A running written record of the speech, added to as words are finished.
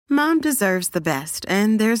Mom deserves the best,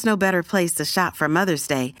 and there's no better place to shop for Mother's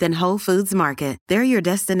Day than Whole Foods Market. They're your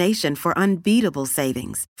destination for unbeatable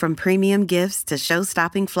savings, from premium gifts to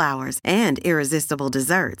show-stopping flowers and irresistible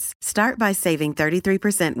desserts. Start by saving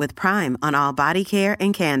 33% with Prime on all body care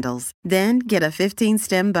and candles. Then get a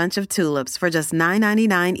 15-stem bunch of tulips for just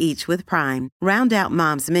 $9.99 each with Prime. Round out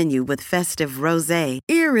Mom's menu with festive rosé,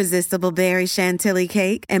 irresistible berry chantilly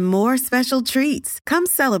cake, and more special treats. Come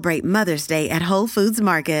celebrate Mother's Day at Whole Foods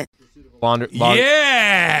Market.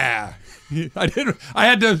 Yeah. I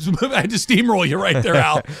had to steamroll you right there,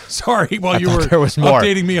 Al. Sorry, while you were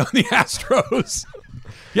updating me on the Astros.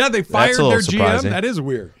 Yeah, they fired their surprising. GM. That is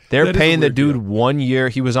weird. They're paying the dude 1 year.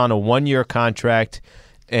 He was on a 1-year contract,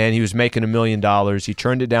 and he was making $1 million. He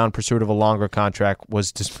turned it down in pursuit of a longer contract,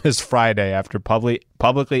 was dismissed Friday after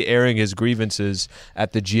publicly airing his grievances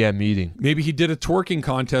at the GM meeting. Maybe he did a twerking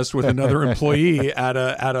contest with another employee at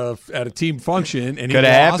a team function, and he lost,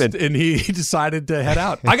 happened. And he decided to head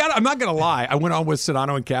out. I'm not going to lie. I went on with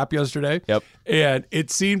Sedano and Cap yesterday. Yep. And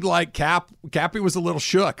it seemed like Cappy was a little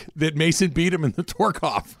shook that Mason beat him in the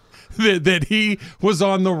twerk-off. That he was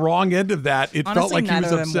on the wrong end of that. It Honestly, felt like he was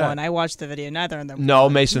upset. Neither of them won. I watched the video. Neither of them won. No,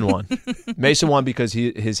 Mason won. Mason won because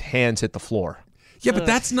his hands hit the floor. Yeah, but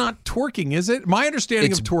that's not twerking, is it? My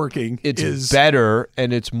understanding of twerking is better,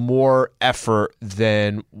 and it's more effort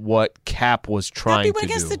than what Cap was trying to do. Cappy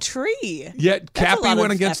went against the tree. Yeah, Cappy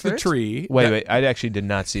went against the tree. Wait, I actually did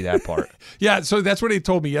not see that part. Yeah, so that's what he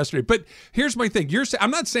told me yesterday. But here's my thing.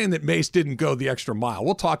 I'm not saying that Mace didn't go the extra mile.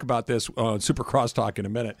 We'll talk about this on Super Crosstalk in a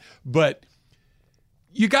minute. But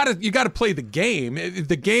you got to play the game.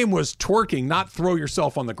 The game was twerking, not throw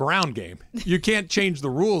yourself on the ground game. You can't change the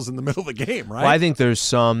rules in the middle of the game, right? Well, I think there's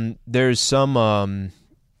some in the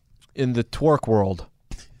twerk world.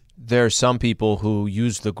 There are some people who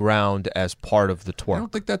use the ground as part of the twerk. I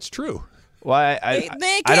don't think that's true. Well, I don't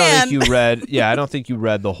think you read. Yeah, I don't think you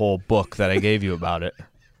read the whole book that I gave you about it.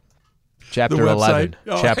 Chapter 11.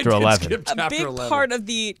 Oh, Chapter 11. A big part of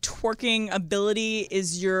the twerking ability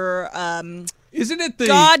is your isn't it the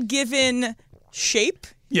God-given shape?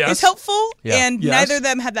 Yes. Is helpful, yeah. and neither of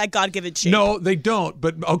them have that God-given shape. No, they don't.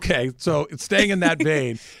 But okay, so staying in that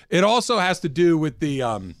vein, it also has to do with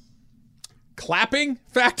the clapping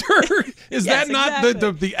factor. Is yes, that not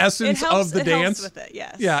exactly. the essence of the dance? Helps with it,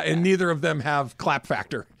 yes. Yeah, and neither of them have clap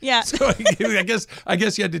factor. Yeah. So I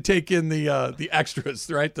guess you had to take in the extras,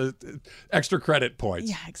 right? The extra credit points.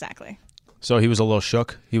 Yeah, exactly. So he was a little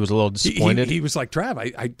shook. He was a little disappointed. He was like,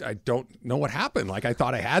 Trav, I don't know what happened. Like, I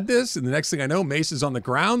thought I had this, and the next thing I know, Mace is on the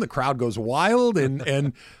ground. The crowd goes wild,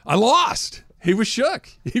 and I lost. He was shook.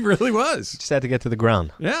 He really was. Just had to get to the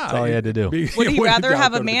ground. Yeah, that's all he had to do. Would he rather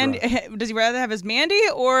have a Mandy? Does he rather have his Mandy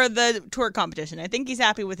or the twerk competition? I think he's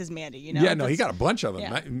happy with his Mandy. You know. Yeah, no, he got a bunch of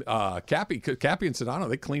them. Yeah. Cappy and Sedano,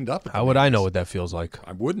 they cleaned up. How would I know what that feels like?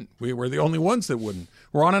 I wouldn't. We're the only ones that wouldn't.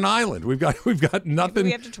 We're on an island. We've got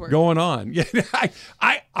nothing going on. Yeah,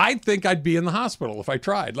 I think I'd be in the hospital if I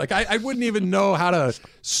tried. Like I wouldn't even know how to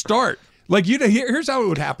start. Like here's how it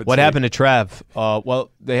would happen. What happened to Trav?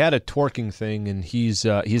 Well, they had a twerking thing, and he's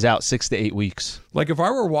out 6 to 8 weeks. Like if I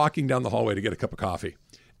were walking down the hallway to get a cup of coffee,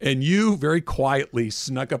 and you very quietly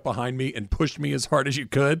snuck up behind me and pushed me as hard as you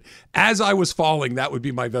could, as I was falling, that would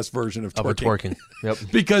be my best version of twerking. Yep.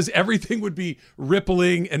 Because everything would be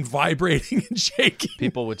rippling and vibrating and shaking.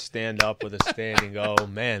 People would stand up with a standing go, oh,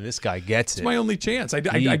 man, this guy gets it. It's my only chance.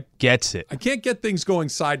 He gets it. I can't get things going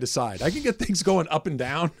side to side. I can get things going up and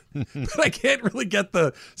down, but I can't really get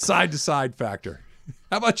the side to side factor.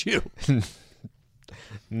 How about you?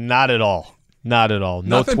 Not at all. Not at all.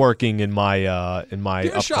 Nothing? No twerking in my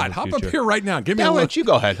Give it a shot. Hop future. up here right now. Give me a Why look. don't you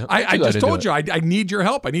go ahead? I just told you I need your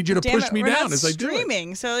help. I need you to push me down as I do it.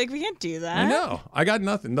 Streaming, so like we can't do that. I know. I got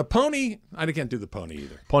nothing. The pony, I can't do the pony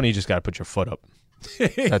either. Pony, you just got to put your foot up.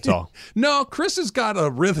 That's all. No, Chris has got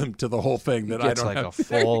a rhythm to the whole thing that I don't like have. A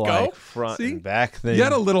full like front and back thing. You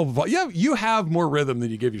had a little. You have more rhythm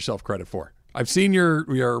than you give yourself credit for. I've seen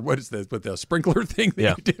your what is this with the sprinkler thing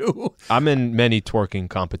that you do. I'm in many twerking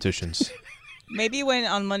competitions. Maybe when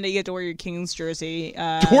on Monday you have to wear your Kings jersey.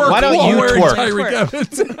 Why don't you twerk? Tyreek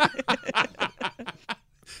Evans.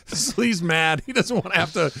 Slee's mad. He doesn't want to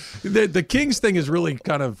have to. The Kings thing is really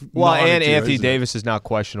kind of. Well, and Anthony Davis is now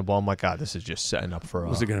questionable. I'm like, God, this is just setting up for.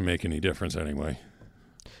 Was it going to make any difference anyway?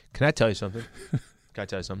 Can I tell you something?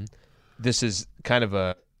 This is kind of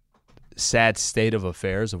a sad state of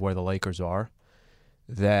affairs of where the Lakers are.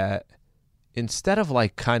 That instead of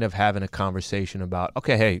like kind of having a conversation about,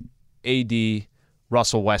 okay, hey, AD,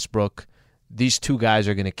 Russell Westbrook, these two guys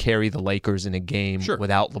are going to carry the Lakers in a game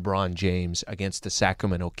without LeBron James against the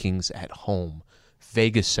Sacramento Kings at home.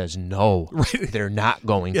 Vegas says no. Right. They're not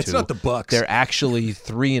going to. It's not the Bucks. They're actually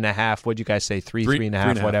 3.5. What'd you guys say? Three and a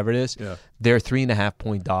half, whatever it is. Yeah. They're 3.5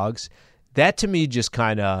 point dogs. That to me just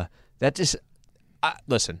kind of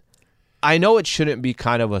listen. I know it shouldn't be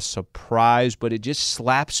kind of a surprise, but it just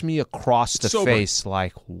slaps me across the face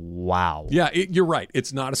like, wow. Yeah, you're right.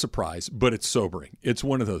 It's not a surprise, but it's sobering. It's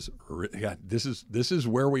one of those. Yeah, this is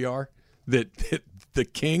where we are. That the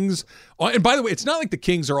Kings, and by the way, it's not like the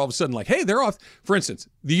Kings are all of a sudden like, hey, they're off. For instance,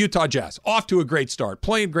 the Utah Jazz, off to a great start,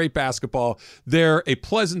 playing great basketball. They're a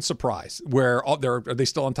pleasant surprise. Are they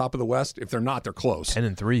still on top of the West? If they're not, they're close.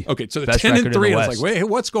 10-3. Okay, so Best 10-3. record in the It's West. like, wait,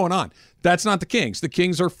 what's going on? That's not the Kings. The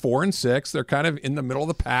Kings are 4-6. They're kind of in the middle of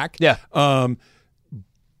the pack. Yeah.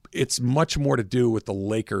 It's much more to do with the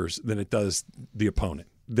Lakers than it does the opponent.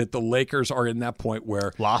 That the Lakers are in that point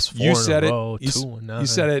where lost 4 you said in a it. row, You 2-9.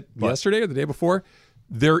 said it yesterday or the day before.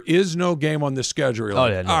 There is no game on this schedule. You're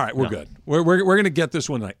like, all right, we're good. We're going to get this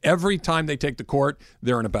one tonight. Every time they take the court,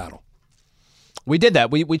 they're in a battle. We did that.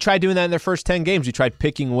 We tried doing that in their first 10 games. We tried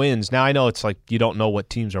picking wins. Now I know it's like you don't know what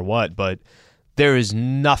teams are what, but there is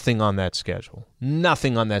nothing on that schedule.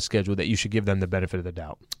 Nothing on that schedule that you should give them the benefit of the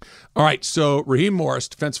doubt. All right, so Raheem Morris,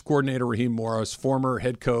 defensive coordinator Raheem Morris, former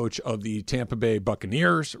head coach of the Tampa Bay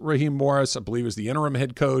Buccaneers. Raheem Morris, I believe, was the interim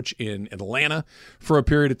head coach in Atlanta for a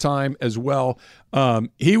period of time as well.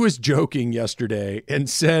 He was joking yesterday and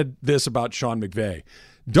said this about Sean McVay.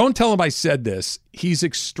 Don't tell him I said this. He's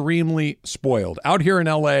extremely spoiled. Out here in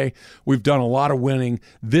L.A., we've done a lot of winning.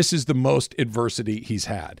 This is the most adversity he's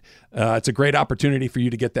had. It's a great opportunity for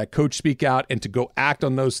you to get that coach speak out and to go act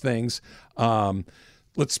on those things.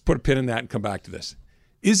 Let's put a pin in that and come back to this.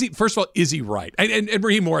 First of all, is he right? And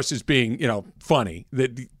Raheem Morris is being, funny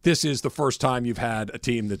that this is the first time you've had a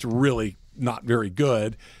team that's really not very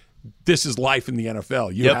good. This is life in the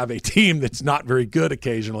NFL. You have a team that's not very good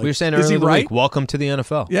occasionally. We were saying earlier in the week, welcome to the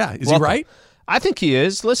NFL. Yeah. Is he right? I think he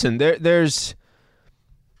is. Listen, there's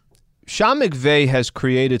Sean McVay has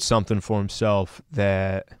created something for himself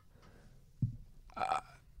that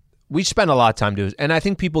we spend a lot of time doing, and I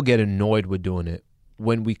think people get annoyed with doing it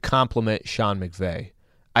when we compliment Sean McVay.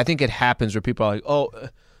 I think it happens where people are like, oh,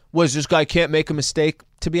 this guy can't make a mistake?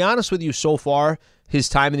 To be honest with you, so far, his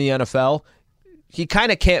time in the NFL, he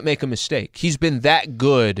kind of can't make a mistake. He's been that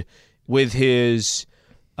good with his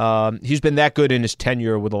he's been that good in his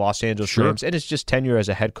tenure with the Los Angeles Rams, and it's just tenure as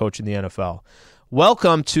a head coach in the NFL.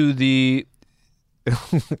 Welcome to the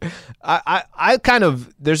I kind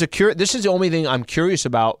of this is the only thing I'm curious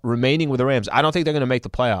about remaining with the Rams. I don't think they're going to make the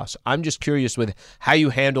playoffs. I'm just curious with how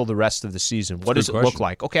you handle the rest of the season. What does it look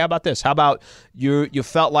like? Okay, how about this? How about you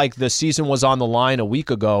felt like the season was on the line a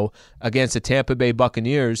week ago against the Tampa Bay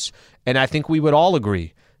Buccaneers, and I think we would all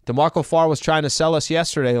agree. DeMarco Farr was trying to sell us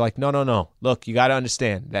yesterday like, no. Look, you got to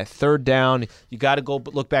understand that third down, you got to go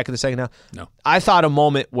look back at the second down. No. I thought a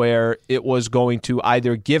moment where it was going to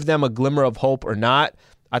either give them a glimmer of hope or not.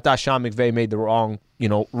 I thought Sean McVay made the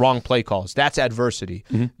wrong play calls. That's adversity.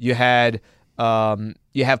 Mm-hmm.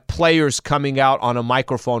 You have players coming out on a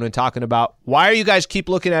microphone and talking about, why are you guys keep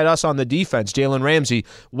looking at us on the defense, Jalen Ramsey?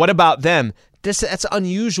 What about them? That's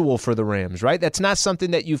unusual for the Rams, right? That's not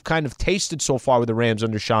something that you've kind of tasted so far with the Rams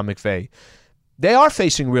under Sean McVay. They are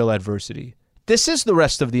facing real adversity. This is the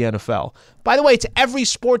rest of the NFL. By the way, it's every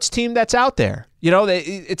sports team that's out there.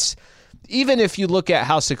 It's even if you look at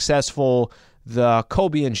how successful the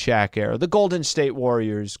Kobe and Shaq era, the Golden State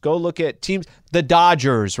Warriors, go look at teams, the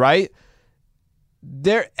Dodgers, right?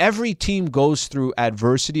 Every team goes through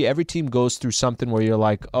adversity. Every team goes through something where you're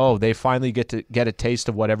like, oh, they finally get to get a taste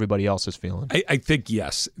of what everybody else is feeling. I think,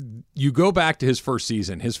 yes. You go back to his first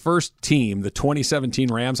season, his first team, the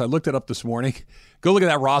 2017 Rams. I looked it up this morning. Go look at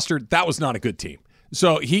that roster. That was not a good team.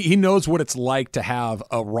 So he knows what it's like to have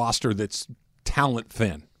a roster that's talent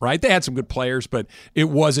thin, right? They had some good players, but it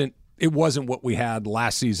wasn't what we had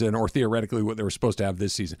last season or theoretically what they were supposed to have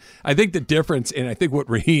this season. I think the difference, and I think what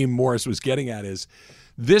Raheem Morris was getting at is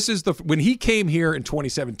when he came here in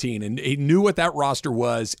 2017 and he knew what that roster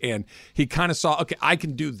was and he kind of saw, okay, I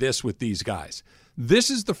can do this with these guys. This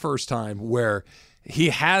is the first time where he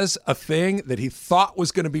has a thing that he thought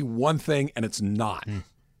was going to be one thing and it's not,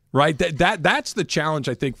 right? That's the challenge,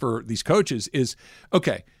 I think, for these coaches is,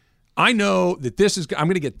 okay, I know that I'm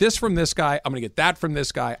going to get this from this guy. I'm going to get that from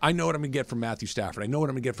this guy. I know what I'm going to get from Matthew Stafford. I know what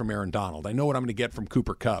I'm going to get from Aaron Donald. I know what I'm going to get from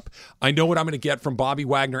Cooper Kupp. I know what I'm going to get from Bobby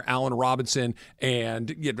Wagner, Allen Robinson, and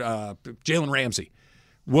Jalen Ramsey.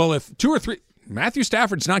 Well, if two or three, Matthew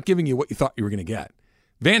Stafford's not giving you what you thought you were going to get.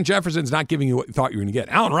 Van Jefferson's not giving you what you thought you were going to get.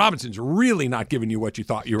 Allen Robinson's really not giving you what you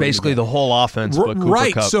thought you were going to get. Basically the whole offense, but Cooper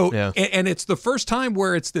right. Kupp. So, yeah. And it's the first time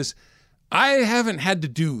where it's this, I haven't had to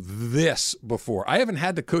do this before. I haven't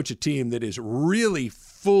had to coach a team that is really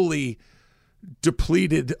fully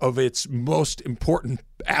depleted of its most important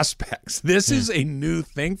aspects. This is a new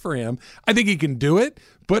thing for him. I think he can do it,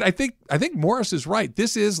 but I think Morris is right.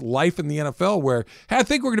 This is life in the NFL where, hey, I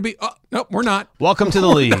think we're going to be, no, we're not. Welcome to the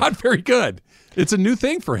league. Not very good. It's a new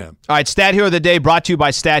thing for him. All right, Stat Hero of the Day brought to you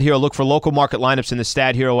by Stat Hero. Look for local market lineups in the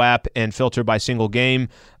Stat Hero app and filter by single game.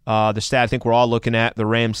 The stat I think we're all looking at, the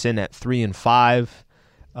Rams sitting at 3-5.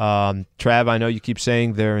 Trav, I know you keep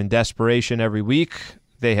saying they're in desperation every week.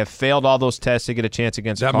 They have failed all those tests to get a chance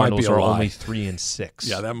against the Cardinals, are only 3-6.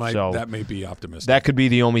 Yeah, that may be optimistic. That could be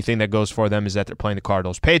the only thing that goes for them is that they're playing the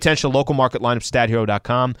Cardinals. Pay attention to local market lineup,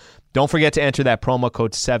 stathero.com. Don't forget to enter that promo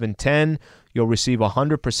code 710. You'll receive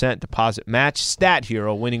 100% deposit match. Stat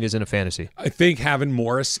Hero, winning isn't a fantasy. I think having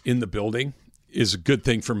Morris in the building is a good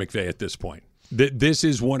thing for McVay at this point. This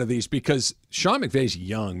is one of these because Sean McVay's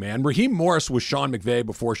young, man. Raheem Morris was Sean McVay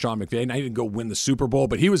before Sean McVay, and I didn't go win the Super Bowl,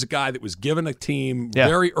 but he was a guy that was given a team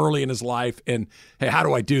very early in his life, and, hey, how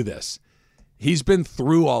do I do this? He's been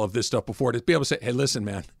through all of this stuff before to be able to say, hey, listen,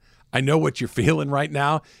 man, I know what you're feeling right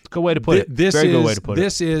now. Good way to put it. Very good way to put it.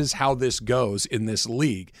 This is how this goes in this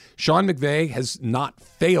league. Sean McVay has not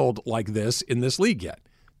failed like this in this league yet.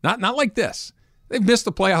 Not like this. They've missed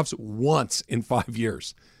the playoffs once in 5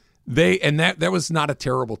 years. That was not a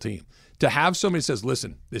terrible team. To have somebody that says,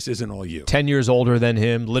 listen, this isn't all you. 10 years older than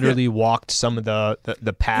him, literally walked some of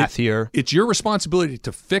the path here. It's your responsibility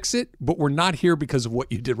to fix it, but we're not here because of what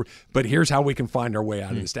you did. But here's how we can find our way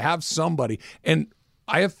out of this. To have somebody, and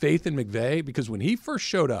I have faith in McVay because when he first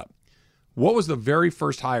showed up, what was the very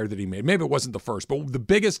first hire that he made? Maybe it wasn't the first, but the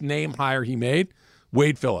biggest name hire he made,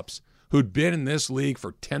 Wade Phillips, who'd been in this league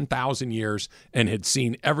for 10,000 years and had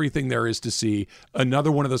seen everything there is to see.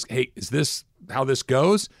 Another one of those, hey, is this how this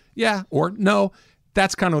goes? Yeah or no.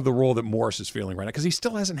 That's kind of the role that Morris is feeling right now because he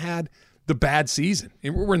still hasn't had the bad season.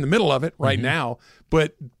 We're in the middle of it right now,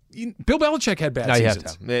 but Bill Belichick had bad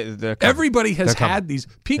seasons. Everybody has had these.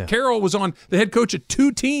 Pete Carroll was on the head coach of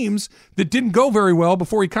two teams that didn't go very well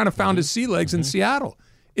before he kind of found his sea legs in Seattle.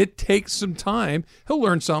 It takes some time. He'll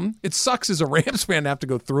learn something. It sucks as a Rams fan to have to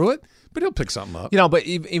go through it, but he'll pick something up. But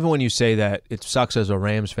even when you say that it sucks as a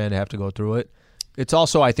Rams fan to have to go through it, it's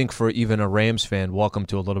also, I think, for even a Rams fan, welcome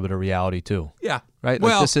to a little bit of reality too. Yeah. Right?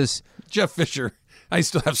 Well, this is Jeff Fisher. I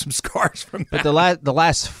still have some scars from that. But the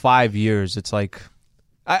last 5 years, it's like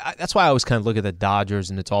that's why I always kind of look at the Dodgers,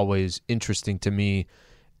 and it's always interesting to me.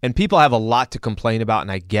 And people have a lot to complain about,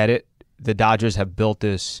 and I get it. The Dodgers have built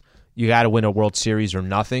this, you got to win a World Series or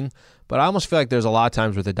nothing. But I almost feel like there's a lot of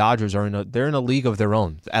times where the Dodgers are they're in a league of their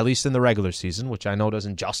own, at least in the regular season, which I know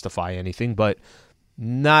doesn't justify anything, but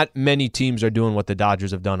not many teams are doing what the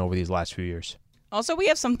Dodgers have done over these last few years. Also, we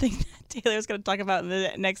have something that Taylor's going to talk about in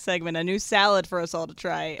the next segment, a new salad for us all to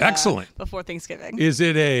try. Excellent. Before Thanksgiving. Is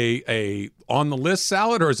it a on-the-list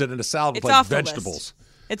salad, or is it in a salad with like vegetables?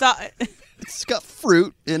 It's got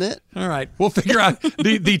fruit in it. All right. We'll figure out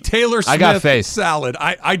the Taylor Smith salad.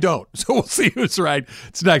 I don't. So we'll see who's right.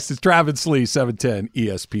 It's next. It's Travis Lee, 710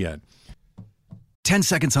 ESPN. 10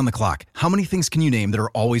 seconds on the clock. How many things can you name that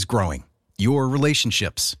are always growing? Your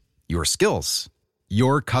relationships, your skills,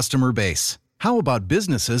 your customer base. How about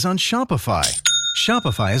businesses on Shopify?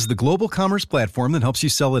 Shopify is the global commerce platform that helps you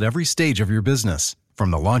sell at every stage of your business.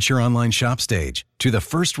 From the launch your online shop stage to the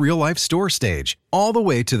first real-life store stage, all the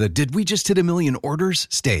way to the did we just hit a million orders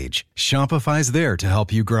stage, Shopify's there to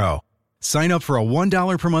help you grow. Sign up for a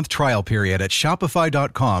 $1 per month trial period at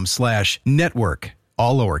shopify.com/network,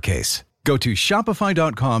 all lowercase. Go to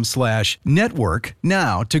shopify.com/network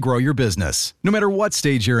now to grow your business, no matter what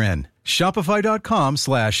stage you're in.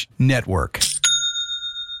 Shopify.com/network.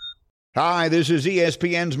 Hi, this is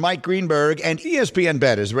ESPN's Mike Greenberg, and ESPN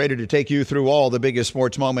Bet is ready to take you through all the biggest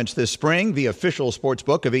sports moments this spring. The official sports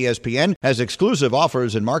book of ESPN has exclusive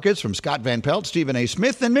offers and markets from Scott Van Pelt, Stephen A.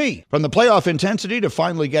 Smith, and me. From the playoff intensity to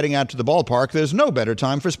finally getting out to the ballpark, there's no better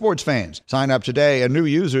time for sports fans. Sign up today, and new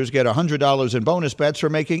users get $100 in bonus bets for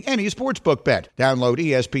making any sportsbook bet. Download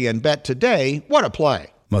ESPN Bet today. What a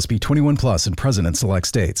play. Must be 21 plus and present in select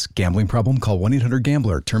states. Gambling problem? Call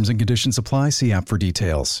 1-800-GAMBLER. Terms and conditions apply. See app for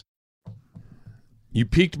details. You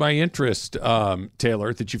piqued my interest,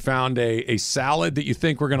 Taylor, that you found a salad that you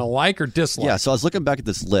think we're going to like or dislike. Yeah, so I was looking back at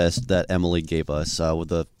this list that Emily gave us with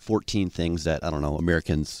the 14 things that,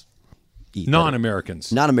 Americans eat.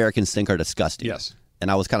 Non-Americans think are disgusting. Yes. And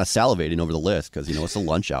I was kind of salivating over the list because, it's a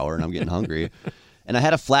lunch hour and I'm getting hungry. And I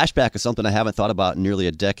had a flashback of something I haven't thought about in nearly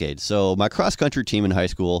a decade. So my cross-country team in high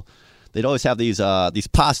school, they'd always have these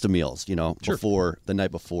pasta meals, Sure. before the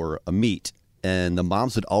night before a meet. And the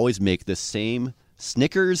moms would always make this same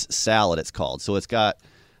Snickers salad, it's called. So it's got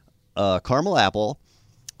caramel apple,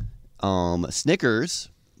 Snickers,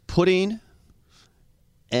 pudding,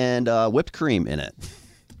 and whipped cream in it.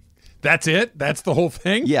 That's it? That's the whole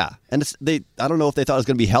thing? Yeah. And I don't know if they thought it was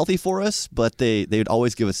going to be healthy for us, but they would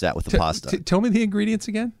always give us that with the pasta. Tell me the ingredients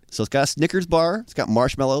again. So it's got a Snickers bar, it's got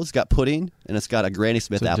marshmallows, it's got pudding, and it's got a Granny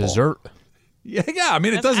Smith apple. Dessert. Yeah. I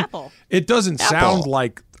mean, That's apple. it doesn't sound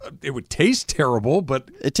like it would taste terrible, but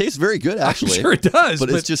It tastes very good, actually. I'm sure it does. But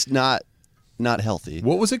it's just not healthy.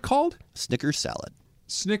 What was it called? Snickers salad.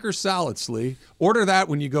 Snickers salad, Slee. Order that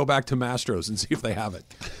when you go back to Mastro's and see if they have it.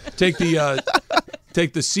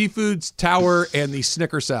 Take the seafood tower and the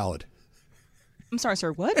Snicker salad. I'm sorry,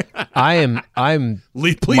 sir. What? I'm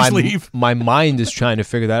Please leave. My mind is trying to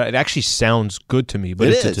figure that out. It actually sounds good to me, but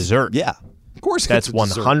it's a dessert. Yeah. Of course, That's it's a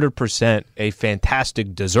dessert. 100% a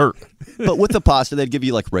fantastic dessert. But with the pasta, they'd give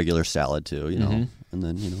you like regular salad too, you know. And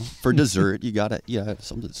then, for dessert, you got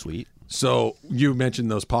something sweet. So you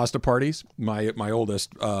mentioned those pasta parties. My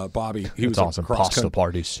oldest, Bobby, he was awesome. Pasta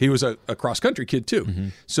parties. He was a cross country kid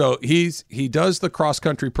too. So he does the cross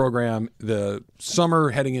country program the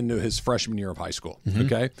summer heading into his freshman year of high school.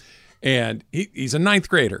 Okay, and he's a ninth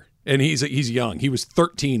grader, and he's young. He was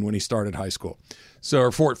 13 when he started high school,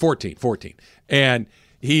 or 14, and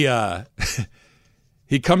he.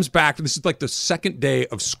 He comes back. This is like the second day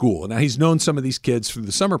of school. Now, he's known some of these kids through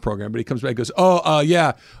the summer program, but he comes back and goes,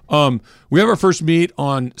 we have our first meet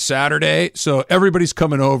on Saturday, so everybody's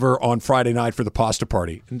coming over on Friday night for the pasta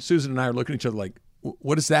party. And Susan and I are looking at each other like,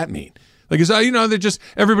 what does that mean? Like, they're just,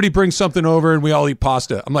 everybody brings something over and we all eat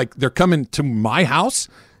pasta. I'm like, they're coming to my house?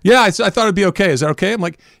 Yeah, I thought it'd be okay. Is that okay? I'm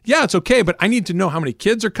like, yeah, it's okay, but I need to know how many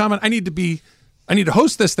kids are coming. I need to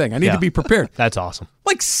host this thing. I need to be prepared. That's awesome.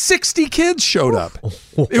 Like 60 kids showed up.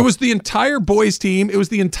 It was the entire boys team. It was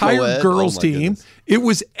the entire girls team. Goodness. It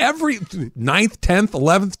was every 9th, 10th,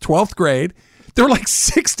 11th, 12th grade. There were like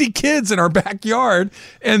 60 kids in our backyard.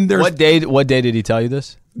 And there's What day did he tell you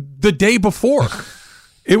this? the day before.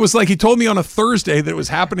 It was like he told me on a Thursday that it was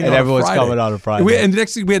happening And on a everyone's Friday. coming on a Friday. And the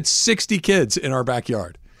next thing we had 60 kids in our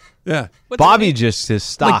backyard. Yeah. Bobby just his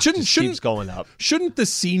stock shouldn't- keeps going up. Shouldn't the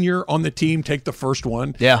senior on the team take the first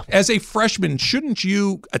one? Yeah. As a freshman, shouldn't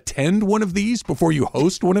you attend one of these before you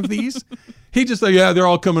host one of these? He just like, yeah, they're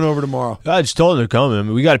all coming over tomorrow. I just told him they're coming. I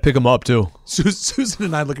mean, we got to pick them up too. Susan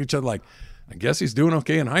and I look at each other like, I guess he's doing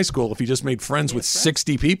okay in high school if he just made friends with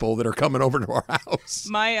 60 people that are coming over to our house.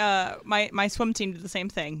 My swim team did the same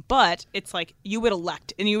thing, but it's like you would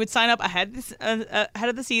elect and you would sign up ahead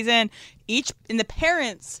of the season. And the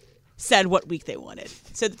parents said what week they wanted.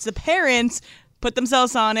 So it's the parents put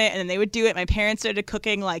themselves on it, and then they would do it. My parents started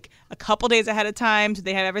cooking like a couple days ahead of time, so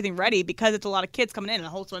they had everything ready because it's a lot of kids coming in, and the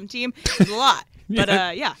whole swim team is a lot. But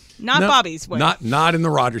not Bobby's way. Not in the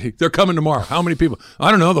Roger team. They're coming tomorrow. How many people? I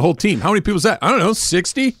don't know. The whole team. How many people is that? I don't know.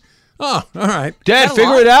 60? Oh, all right. Dad,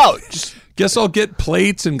 figure it out. Just, Guess I'll get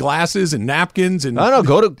plates and glasses and napkins and. I don't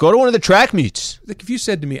know. Go to one of the track meets. Like if you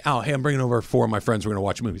said to me, Al, hey, I'm bringing over 4 of my friends. We're going to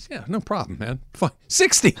watch movies. Yeah, no problem, man. Fine.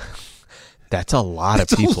 60. That's a lot of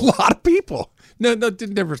That's people. a lot of people. No,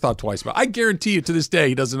 never thought twice about it. I guarantee you to this day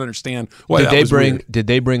he doesn't understand why that was weird. Did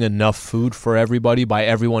they bring enough food for everybody by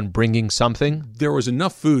everyone bringing something? There was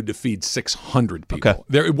enough food to feed 600 people.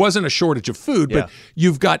 Okay. It wasn't a shortage of food, Yeah. but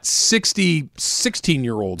you've got 60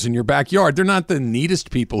 16-year-olds in your backyard. They're not the neatest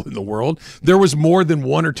people in the world. There was more than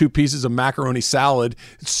 1 or 2 pieces of macaroni salad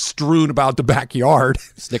strewn about the backyard.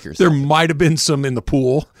 Snickers. There might have been some in the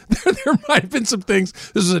pool. There might have been some things.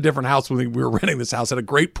 This was a different house when we were renting this house. It had a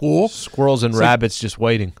great pool. Squirrels and rabbits just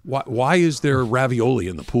waiting. Why is there ravioli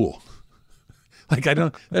in the pool? Like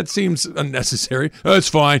that seems unnecessary. Oh, it's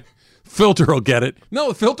fine. Filter will get it.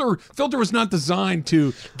 No, filter was not designed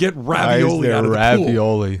to get ravioli out of the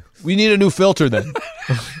pool. We need a new filter then.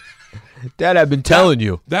 Dad, I've been telling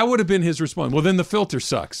you. That would have been his response. Well, then the filter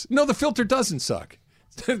sucks. No, the filter doesn't suck.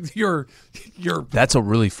 You're. That's a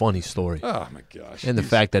really funny story. Oh my gosh. And the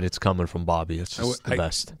fact that it's coming from Bobby, it's just the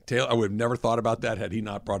best. Taylor, I would have never thought about that had he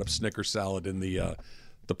not brought up Snicker salad in the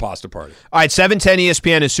pasta party. All right, 710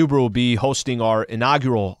 ESPN and Subaru will be hosting our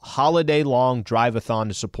inaugural holiday-long drive-a-thon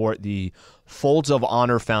to support the Folds of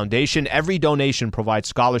Honor Foundation. Every donation provides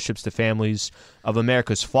scholarships to families of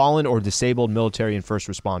America's fallen or disabled military and first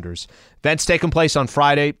responders. Events taking place on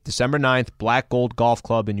Friday, December 9th, Black Gold Golf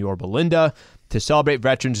Club in Yorba Linda. To celebrate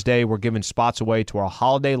Veterans Day, we're giving spots away to our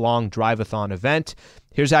holiday-long drive-a-thon event.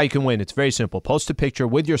 Here's how you can win. It's very simple. Post a picture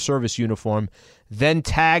with your service uniform, then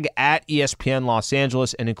tag at ESPN Los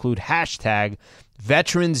Angeles and include hashtag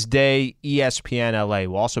Veterans Day ESPN LA.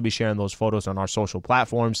 We'll also be sharing those photos on our social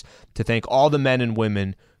platforms to thank all the men and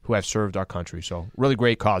women who have served our country. So really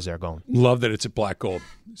great cause there going. Love that it's at Black Gold.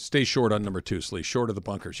 Stay short on number 2, Slee. Short of the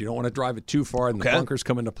bunkers. You don't want to drive it too far, and the bunkers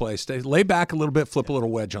come into play. Lay back a little bit, flip a little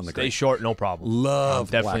wedge on the green. Stay short, no problem.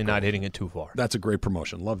 Love definitely Black not Gold. hitting it too far. That's a great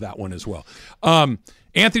promotion. Love that one as well.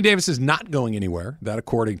 Anthony Davis is not going anywhere. That,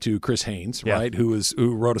 according to Chris Haynes, right, who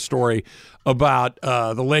wrote a story about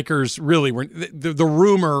the Lakers. Really, the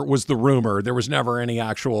rumor was the rumor. There was never any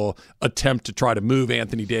actual attempt to try to move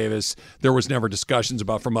Anthony Davis. There was never discussions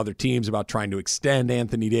from other teams about trying to extend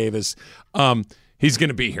Anthony Davis. He's going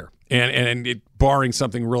to be here, and barring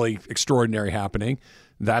something really extraordinary happening,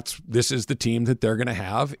 this is the team that they're going to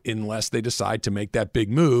have unless they decide to make that big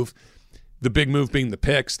move. The big move being the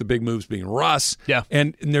picks, the big moves being Russ. Yeah.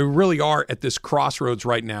 And they really are at this crossroads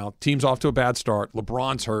right now. Team's off to a bad start.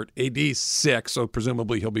 LeBron's hurt. AD's sick, so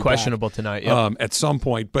presumably he'll be questionable back, tonight. Yep. At some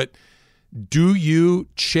point. But do you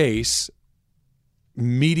chase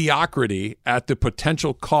mediocrity at the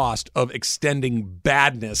potential cost of extending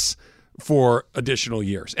badness for additional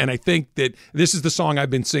years? And I think that this is the song I've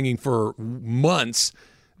been singing for months,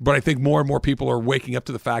 but I think more and more people are waking up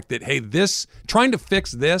to the fact that, hey, trying to fix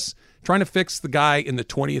the guy in the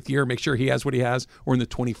 20th year, make sure he has what he has, or in the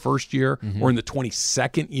 21st year, or in the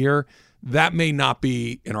 22nd year, that may not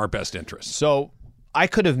be in our best interest. So I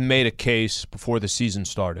could have made a case before the season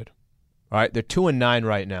started. All right, they're 2-9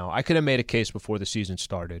 right now. I could have made a case before the season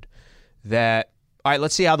started that, all right,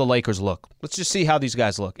 let's see how the Lakers look. Let's just see how these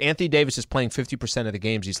guys look. Anthony Davis is playing 50% of the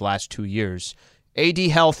games these last 2 years. AD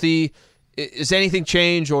healthy. Is anything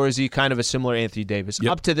changed, or is he kind of a similar Anthony Davis?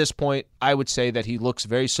 Yep. Up to this point, I would say that he looks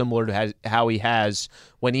very similar to how he has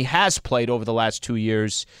when he has played over the last 2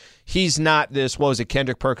 years. He's not this, what was it,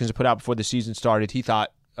 Kendrick Perkins put out before the season started. He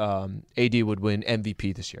thought AD would win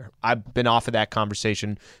MVP this year. I've been off of that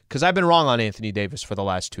conversation because I've been wrong on Anthony Davis for the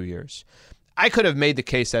last 2 years. I could have made the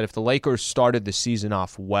case that if the Lakers started the season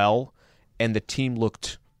off well and the team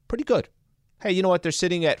looked pretty good, hey, you know what? They're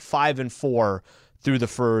sitting at 5-4 through the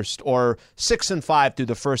first, or 6-5 through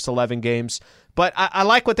the first 11 games. But I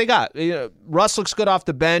like what they got. Russ looks good off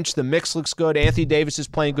the bench. The mix looks good. Anthony Davis is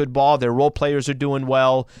playing good ball. Their role players are doing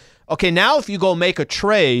well. Okay, now if you go make a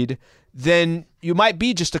trade, then you might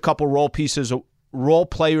be just a couple role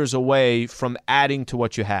players away from adding to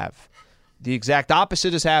what you have. The exact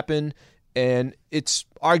opposite has happened, and it's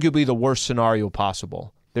arguably the worst scenario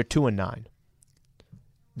possible. They're 2-9.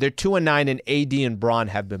 They're 2-9, and AD and Bron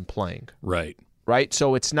have been playing. Right?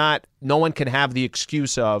 So it's not, no one can have the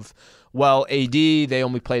excuse of, well, AD, they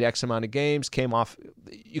only played X amount of games, came off.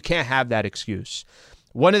 You can't have that excuse.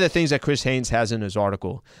 One of the things that Chris Haynes has in his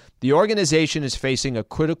article, the organization is facing a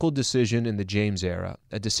critical decision in the James era,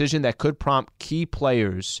 a decision that could prompt key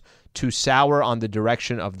players to sour on the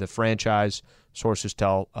direction of the franchise, sources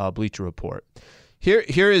tell Bleacher Report. Here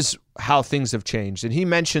is how things have changed. And he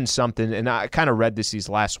mentioned something, and I kind of read this these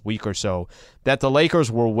last week or so, that the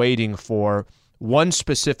Lakers were waiting for one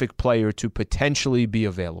specific player to potentially be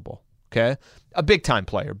available, okay? A big-time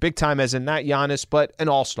player. Big-time as in not Giannis, but an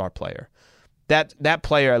all-star player. That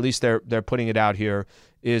player, at least they're putting it out here,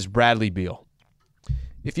 is Bradley Beal.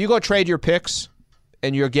 If you go trade your picks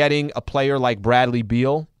and you're getting a player like Bradley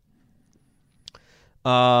Beal,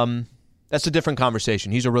 that's a different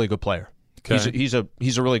conversation. He's a really good player. Okay. He's a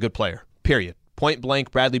really good player, period. Point blank,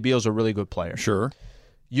 Bradley Beal's a really good player. Sure.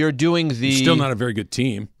 You're doing still not a very good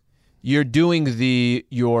team. You're doing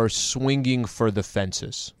you're swinging for the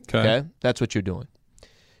fences. Okay? That's what you're doing.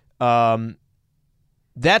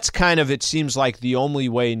 That's kind of, it seems like, the only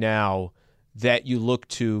way now that you look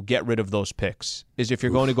to get rid of those picks is if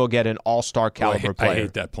you're going to go get an all-star caliber player. I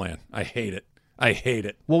hate that plan. I hate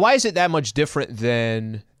it. Well, why is it that much different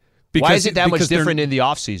than... Why is it that much different in the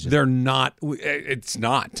offseason? They're not. It's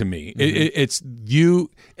not to me. Mm-hmm. It's you,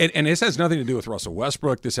 and this has nothing to do with Russell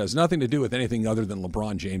Westbrook. This has nothing to do with anything other than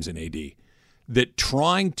LeBron James and AD. That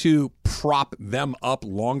trying to prop them up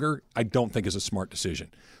longer, I don't think is a smart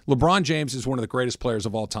decision. LeBron James is one of the greatest players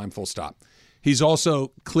of all time, full stop. He's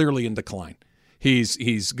also clearly in decline.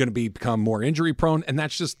 He's going to become more injury prone, and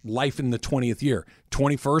that's just life in the 20th year.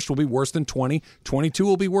 21st will be worse than 20. 22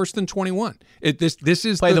 will be worse than 21. This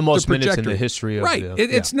is play the most minutes in the history of right.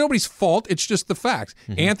 It's nobody's fault. It's just the facts.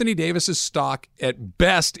 Mm-hmm. Anthony Davis's stock at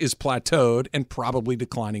best is plateaued and probably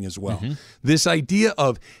declining as well. Mm-hmm. This idea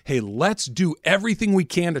of, hey, let's do everything we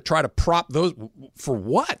can to try to prop those for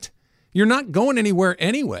what? You're not going anywhere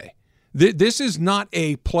anyway. This is not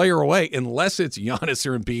a player away, unless it's Giannis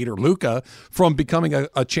or Embiid or Luka, from becoming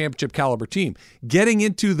a championship caliber team. Getting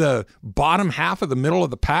into the bottom half of the middle of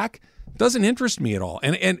the pack, Doesn't interest me at all.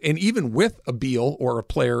 And even with a Beal or a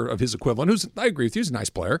player of his equivalent, I agree with you, he's a nice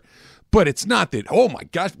player, but it's not that, oh my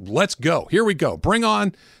gosh, let's go. Here we go. Bring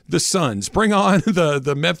on the Suns. Bring on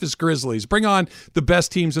the Memphis Grizzlies. Bring on the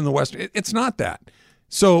best teams in the West. It's not that.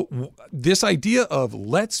 So this idea of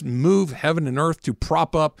let's move heaven and earth to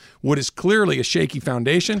prop up what is clearly a shaky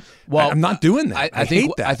foundation, I'm not doing that. I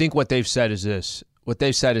hate that. I think what they've said is this. What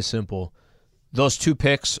they've said is simple. Those 2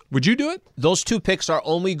 picks. Would you do it? Those 2 picks are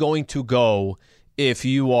only going to go if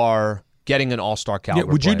you are getting an all-star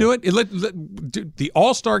caliber would player. you do it? The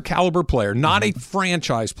all-star caliber player, not a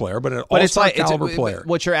franchise player, but an all-star caliber player.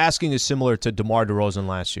 What you're asking is similar to DeMar DeRozan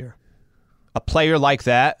last year. A player like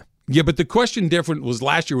that. Yeah, but the question different was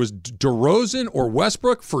last year was DeRozan or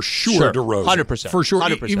Westbrook? For sure. DeRozan. 100%. For sure,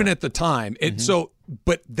 100%. even at the time. And so,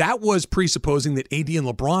 but that was presupposing that AD and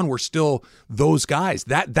LeBron were still those guys.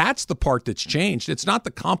 That's the part that's changed. It's not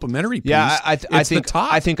the complimentary piece. Yeah, I it's think the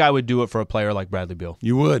top. I think I would do it for a player like Bradley Beal.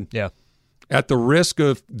 You would? Yeah. At the risk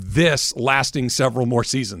of this lasting several more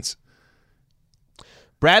seasons.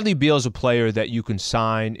 Bradley Beal is a player that you can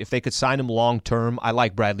sign. If they could sign him long-term, I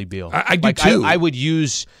like Bradley Beal. I do too. I would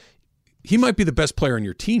use... He might be the best player on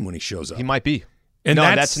your team when he shows up. He might be. And no,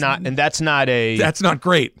 that's not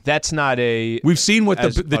great. That's not a. We've seen what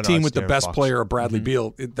the team with the best Fox. player of Bradley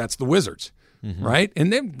Beal. That's the Wizards, right?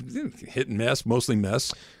 And they hit and miss, mostly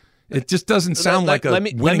miss. It just doesn't sound like a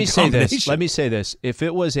winning combination. Let me say this: if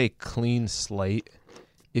it was a clean slate,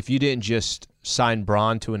 if you didn't just sign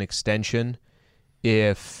Bron to an extension,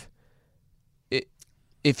 if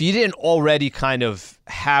you didn't already kind of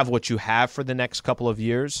have what you have for the next couple of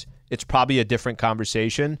years, it's probably a different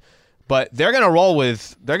conversation. But they're going to roll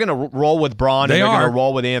with Bron, and they're going to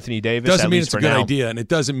roll with Anthony Davis. Doesn't mean least it's a good idea, and it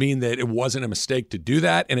doesn't mean that it wasn't a mistake to do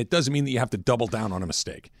that, and it doesn't mean that you have to double down on a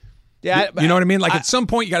mistake. Yeah, you know what I mean? Like at some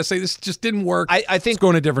point, you got to say this just didn't work. I think let's go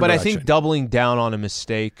in a different direction. But I think doubling down on a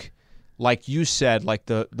mistake, like you said, like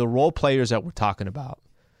the role players that we're talking about,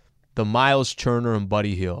 the Miles Turner and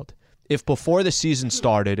Buddy Hield. If before the season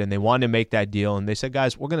started and they wanted to make that deal and they said,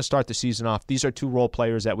 guys, we're going to start the season off. These are 2 role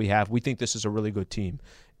players that we have. We think this is a really good team.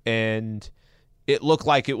 And it looked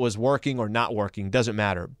like it was working or not working. Doesn't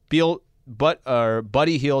matter.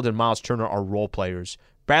 Buddy Hield and Miles Turner are role players.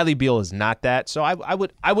 Bradley Beal is not that. So I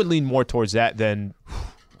would lean more towards that than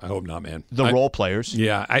I hope not, man. Role players.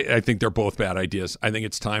 Yeah, I think they're both bad ideas. I think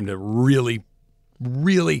it's time to really,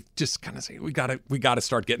 really just kind of say we got to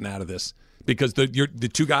start getting out of this. Because the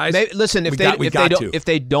 2 guys. Listen, if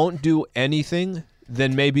they don't do anything,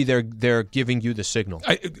 then maybe they're giving you the signal.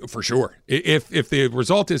 For sure. If the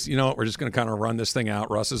result is, we're just going to kind of run this thing out.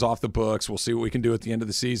 Russ is off the books. We'll see what we can do at the end of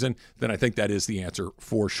the season. Then I think that is the answer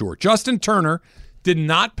for sure. Justin Turner did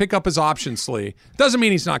not pick up his option, Slee. Doesn't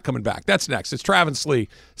mean he's not coming back. That's next. It's Travis Slee,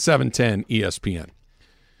 710 ESPN.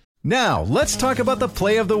 Now, let's talk about the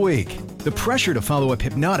play of the week. The pressure to follow up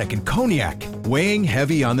Hypnotic and Cognac, weighing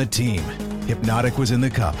heavy on the team. Hypnotic was in the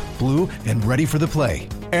cup, blue, and ready for the play.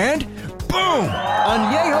 And boom!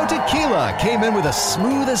 Añejo Tequila came in with a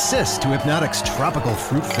smooth assist to Hypnotic's tropical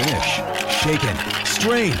fruit finish. Shaken,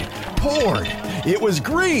 strained, poured. It was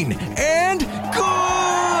green and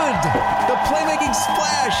good! The playmaking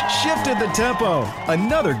splash shifted the tempo.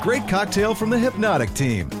 Another great cocktail from the Hypnotic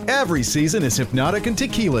team. Every season is Hypnotic and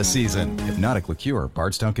Tequila season. Hypnotic Liqueur,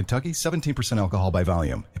 Bardstown, Kentucky, 17% alcohol by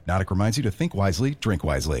volume. Hypnotic reminds you to think wisely, drink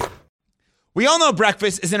wisely. We all know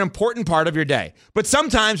breakfast is an important part of your day, but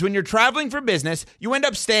sometimes when you're traveling for business, you end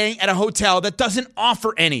up staying at a hotel that doesn't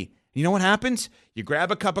offer any. You know what happens? You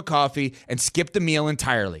grab a cup of coffee and skip the meal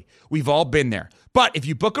entirely. We've all been there. But if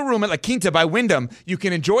you book a room at La Quinta by Wyndham, you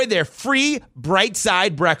can enjoy their free Bright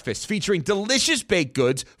Side breakfast featuring delicious baked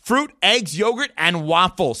goods, fruit, eggs, yogurt, and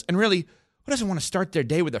waffles. And really, who doesn't want to start their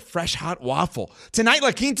day with a fresh hot waffle? Tonight,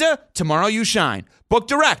 La Quinta, tomorrow you shine. Book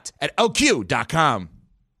direct at lq.com.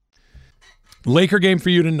 Laker game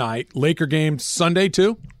for you tonight. Laker game Sunday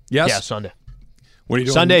too? Yes? Yeah, Sunday. What are you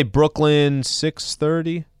doing? Sunday, Brooklyn,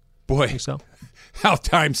 6:30. Boy, I think so. How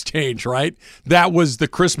times change, right? That was the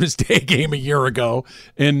Christmas Day game a year ago,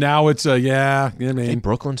 and now it's I think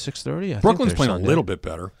Brooklyn 6:30. Brooklyn's playing Sunday. A little bit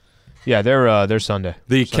better. Yeah, they're Sunday.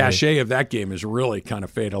 The cachet of that game is really kind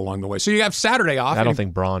of faded along the way. So you have Saturday off. I don't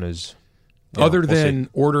think Bron is. Other than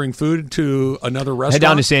ordering food to another restaurant. Head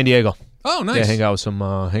down to San Diego. Oh, nice. Yeah, hang out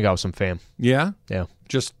with some fam. Yeah? Yeah.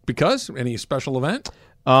 Just because? Any special event?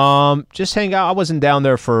 Just hang out. I wasn't down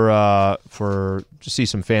there for to see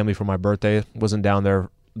some family for my birthday. Wasn't down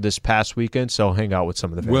there this past weekend, so hang out with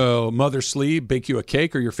some of the family. Will Mother Slee bake you a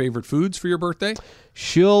cake or your favorite foods for your birthday?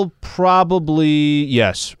 She'll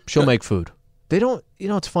make food. They don't,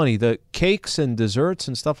 it's funny, the cakes and desserts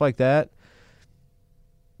and stuff like that,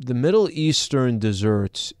 the Middle Eastern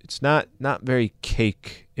desserts, it's not very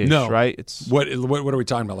cake-ish, No. right? It's What are we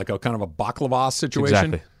talking about? Like a kind of a baklava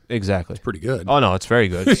situation? Exactly. Pretty good. Oh, no, it's very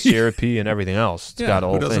good. Syrupy and everything else. It's got a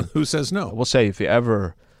whole thing. Who says no? We'll say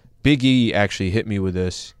Big E actually hit me with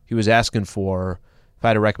this. He was asking if I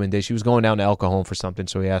had a recommendation. He was going down to El Cajon for something,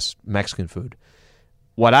 so he asked Mexican food.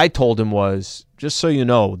 What I told him was, just so you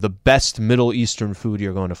know, the best Middle Eastern food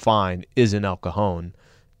you're going to find is in El Cajon.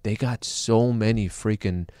 They got so many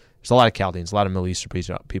there's a lot of Chaldeans, a lot of Middle Eastern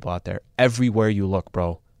people out there. Everywhere you look,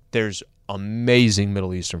 bro, there's amazing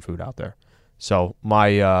Middle Eastern food out there. So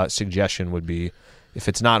my suggestion would be, if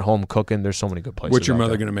it's not home cooking, there's so many good places. What's your out mother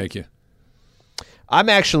there. going to make you? I'm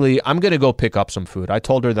going to go pick up some food. I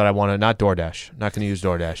told her that I want to, not DoorDash. I'm not going to use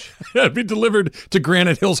DoorDash. It'd be delivered to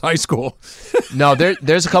Granite Hills High School. No,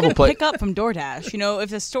 there's a couple places. Pick up from DoorDash. If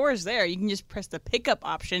the store is there, you can just press the pickup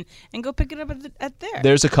option and go pick it up at there.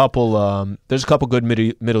 There's a couple good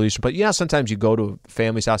Middle Eastern, but sometimes you go to a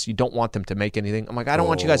family's house, you don't want them to make anything. I'm like, I don't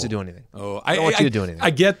want you guys to do anything. I don't want you to do anything.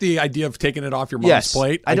 I get the idea of taking it off your mom's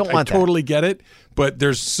plate. I don't want that. totally get it, but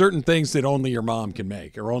there's certain things that only your mom can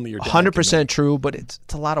make, or only your dad 100% true, but it's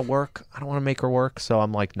a lot of work. I don't want to make her work, so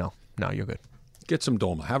I'm like, no, you're good. Get some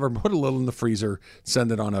dolma. Have her put a little in the freezer.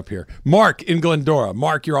 Send it on up here. Mark in Glendora.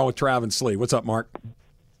 Mark, you're on with Travis Slee. What's up, Mark?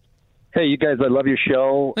 Hey, you guys, I love your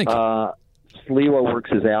show. Thank you. Sliwa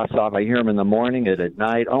works his ass off. I hear him in the morning and at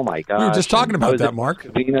night. Oh, my God. We were just talking about that, Mark.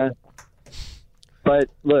 But,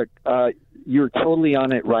 look, you're totally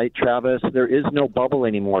on it right, Travis. There is no bubble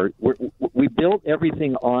anymore. We built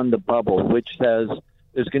everything on the bubble, which says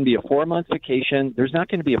there's going to be a 4-month vacation. There's not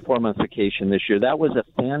going to be a 4-month vacation this year. That was a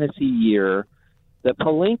fantasy year. That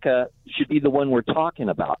Pelinka should be the one we're talking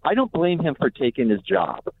about. I don't blame him for taking his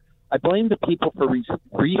job. I blame the people for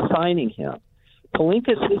re-signing him.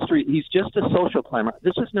 Pelinka's history, he's just a social climber.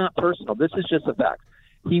 This is not personal. This is just a fact.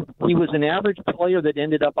 He was an average player that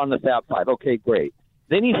ended up on the Fab Five. Okay, great.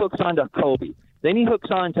 Then he hooks on to Kobe. Then he hooks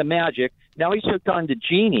on to Magic. Now he's hooked on to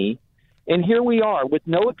Genie. And here we are with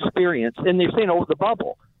no experience. And they're saying, the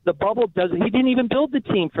bubble. The bubble doesn't – he didn't even build the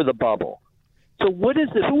team for the bubble. So what is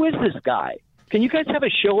this? Who is this guy? Can you guys have a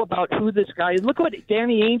show about who this guy is? Look what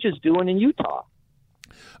Danny Ainge is doing in Utah.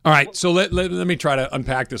 All right, so let me try to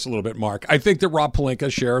unpack this a little bit, Mark. I think that Rob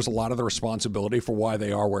Pelinka shares a lot of the responsibility for why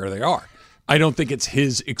they are where they are. I don't think it's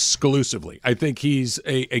his exclusively. I think he's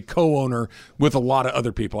a co-owner with a lot of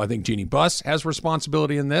other people. I think Jeannie Buss has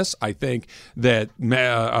responsibility in this. I think that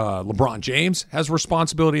LeBron James has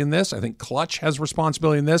responsibility in this. I think Clutch has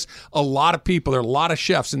responsibility in this. A lot of people, there are a lot of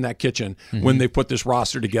chefs in that kitchen when they put this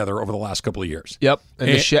roster together over the last couple of years. Yep,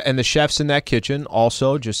 and the chefs in that kitchen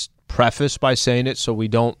also, just preface by saying it so we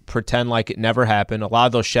don't pretend like it never happened. A lot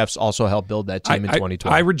of those chefs also helped build that team in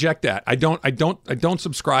 2012. I reject that. I don't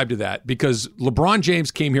subscribe to that, because LeBron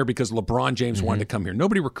James came here because LeBron James wanted to come here.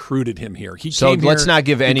 Nobody recruited him here. So let's not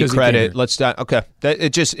give any credit. Let's not. Okay,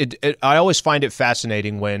 I always find it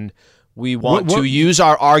fascinating when we want to use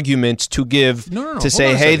our arguments to give to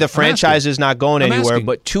say, hey, the franchise is not going anywhere.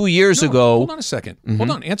 But 2 years ago, hold on a second.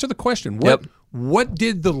 Hold on. Answer the question. What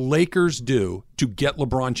did the Lakers do to get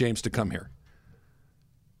LeBron James to come here?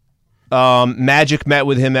 Magic met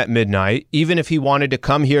with him at midnight. Even if he wanted to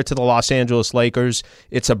come here to the Los Angeles Lakers,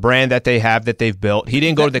 it's a brand that they have that they've built. He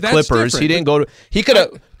didn't go to the Clippers. He didn't go to. He could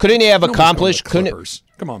have. Couldn't he have accomplished?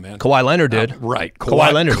 Come on, man. Kawhi Leonard did. Right.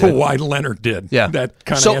 Kawhi Leonard did. Yeah. That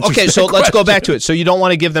kind of answers so that let's go question. back to it. So you don't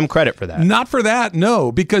want to give them credit for that? Not for that,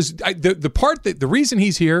 no, because the reason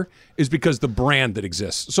he's here is because the brand that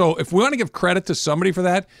exists. So if we want to give credit to somebody for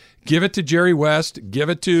that, give it to Jerry West, give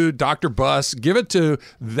it to Dr. Buss, give it to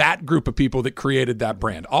that group of people that created that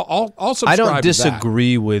brand. I'll subscribe I don't to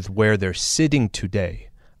disagree with where they're sitting today.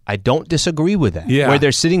 I don't disagree with that. Yeah. Where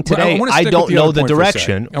they're sitting today, I don't know the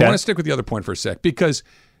direction. I want to stick with the other point for a sec, because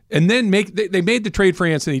and then they made the trade for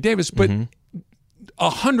Anthony Davis, but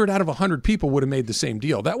 100 out of 100 people would have made the same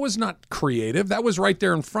deal. That was not creative. That was right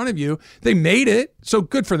there in front of you. They made it, so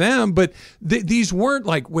good for them. But these weren't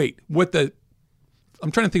like,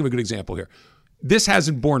 I'm trying to think of a good example here. This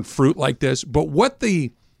hasn't borne fruit like this, but what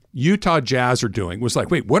the Utah Jazz are doing was like,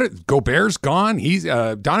 Gobert's gone. He's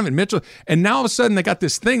Donovan Mitchell. And now all of a sudden they got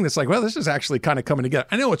this thing that's like, well, this is actually kind of coming together.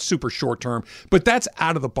 I know it's super short term, but that's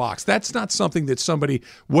out of the box. That's not something that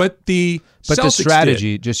But the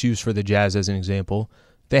strategy, just used for the Jazz as an example,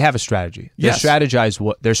 they have a strategy. Their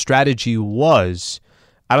strategy was,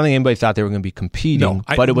 I don't think anybody thought they were going to be competing,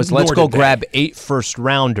 but it was, let's go grab 8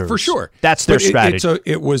 first-rounders. For sure. That's their strategy.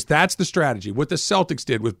 That's the strategy. What the Celtics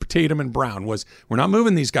did with Tatum and Brown was, we're not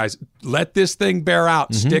moving these guys. Let this thing bear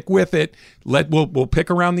out. Stick with it. We'll pick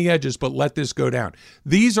around the edges, but let this go down.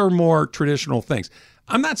 These are more traditional things.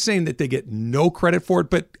 I'm not saying that they get no credit for it,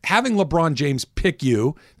 but having LeBron James pick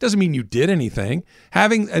you doesn't mean you did anything.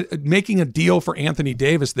 Making a deal for Anthony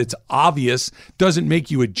Davis that's obvious doesn't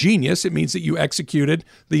make you a genius. It means that you executed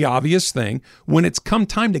the obvious thing. When it's come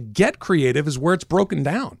time to get creative is where it's broken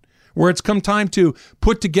down. Where it's come time to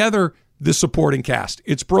put together the supporting cast,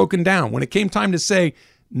 it's broken down. When it came time to say,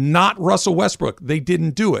 not Russell Westbrook, they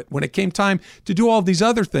didn't do it. When it came time to do all these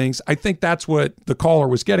other things, I think that's what the caller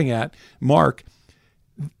was getting at, Mark.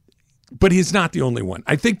 But he's not the only one.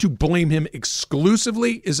 I think to blame him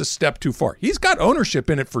exclusively is a step too far. He's got ownership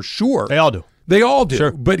in it for sure. They all do. They all do.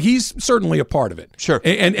 Sure. But he's certainly a part of it. Sure.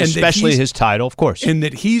 And especially his title, of course. And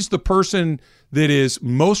that he's the person that is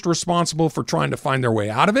most responsible for trying to find their way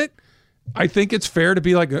out of it. I think it's fair to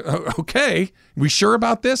be like, okay, we sure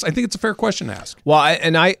about this? I think it's a fair question to ask. Well,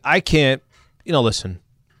 I can't, listen.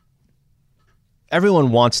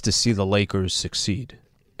 Everyone wants to see the Lakers succeed.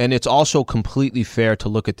 And it's also completely fair to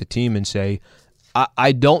look at the team and say,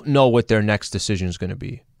 I don't know what their next decision is going to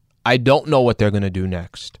be. I don't know what they're going to do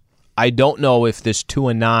next. I don't know if this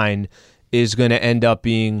 2-9 is going to end up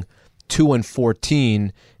being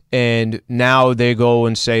 2-14, and now they go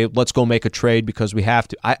and say, let's go make a trade because we have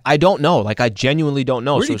to. I don't know. Like, I genuinely don't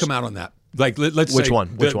know. Where do you come out on that? Like, let's Which say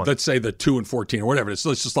one? Let's say the 2-14 or whatever it is. So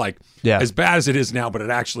it's just like as bad as it is now, but it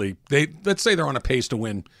actually let's say they're on a pace to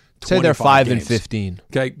win 25 Say they're 5-15. games.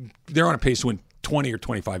 Okay, they're on a pace to win 20 or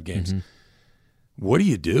 25 games. What do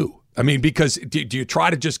you do? I mean, because do you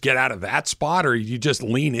try to just get out of that spot, or you just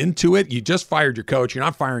lean into it? You just fired your coach. You're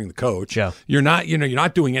not firing the coach. Yeah. You're not. You're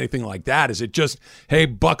not doing anything like that. Is it just, hey,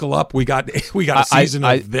 buckle up? We got a season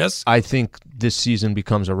of this. I think this season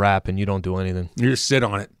becomes a wrap, and you don't do anything. You just sit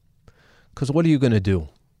on it. Because what are you going to do?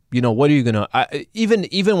 What are you going to?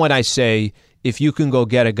 Even when I say if you can go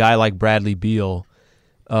get a guy like Bradley Beal,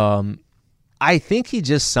 I think he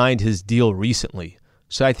just signed his deal recently.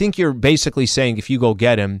 So I think you're basically saying if you go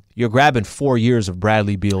get him, you're grabbing 4 years of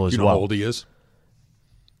Bradley Beal as well. You know how old he is?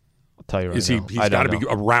 I'll tell you right now. He's got to be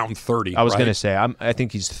around 30. I was going to say, I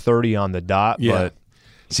think he's 30 on the dot. Yeah. But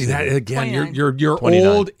see that again? 29. You're 29.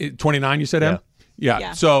 old. 29. You said, Em?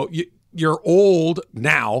 Yeah. So you're old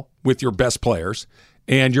now with your best players,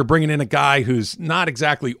 and you're bringing in a guy who's not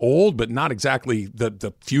exactly old, but not exactly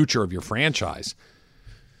the future of your franchise.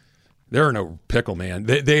 They're in a pickle, man.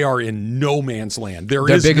 They are in no man's land.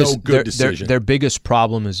 There is no good decision. Their biggest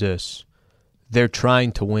problem is this. They're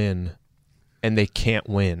trying to win, and they can't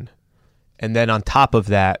win. And then on top of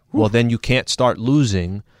that, then you can't start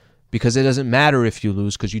losing because it doesn't matter if you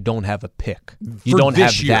lose because you don't have a pick. You don't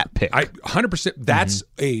have that pick. 100%. That's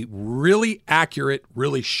a really accurate,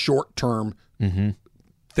 really short-term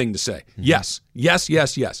thing to say. Yes.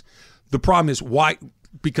 The problem is why?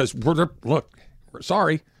 Because we're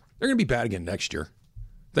sorry. They're going to be bad again next year.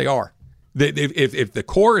 They are. If the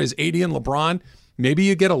core is AD and LeBron, maybe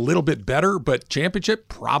you get a little bit better, but championship,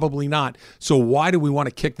 probably not. So why do we want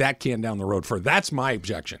to kick that can down the road for? That's my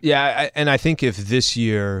objection. Yeah, and I think if this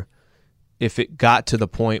year, if it got to the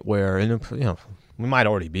point where, we might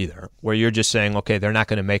already be there, where you're just saying, okay, they're not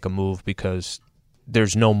going to make a move because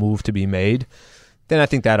there's no move to be made, then I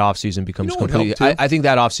think that offseason becomes completely. I think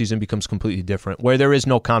that offseason becomes completely different, where there is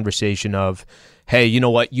no conversation of, hey, you know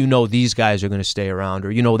what? These guys are going to stay around,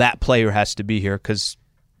 or that player has to be here because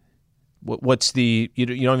what's the you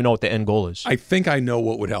don't even know what the end goal is. I think I know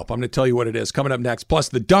what would help. I'm going to tell you what it is coming up next. Plus,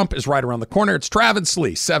 the dump is right around the corner. It's Travis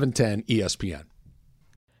Slee, 710 ESPN.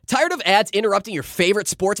 Tired of ads interrupting your favorite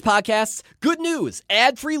sports podcasts? Good news!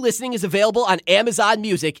 Ad-free listening is available on Amazon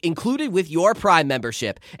Music, included with your Prime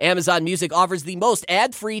membership. Amazon Music offers the most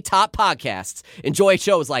ad-free top podcasts. Enjoy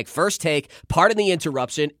shows like First Take, Pardon the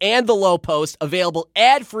Interruption, and The Low Post, available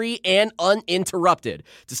ad-free and uninterrupted.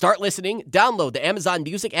 To start listening, download the Amazon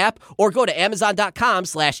Music app or go to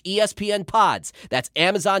Amazon.com/ESPN Pods. That's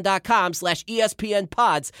Amazon.com/ESPN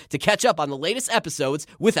Pods to catch up on the latest episodes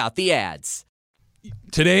without the ads.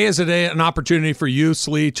 Today is an opportunity for you,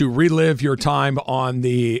 Slee, to relive your time on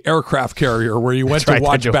the aircraft carrier where you went to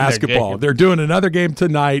watch basketball. They're doing another game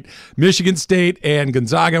tonight. Michigan State and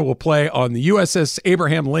Gonzaga will play on the USS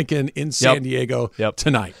Abraham Lincoln in San Diego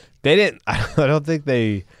tonight. They didn't. I don't think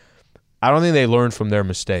they learned from their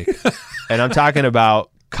mistake. And I'm talking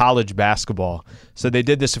about college basketball. So they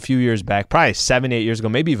did this a few years back, probably 7-8 years ago,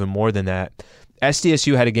 maybe even more than that.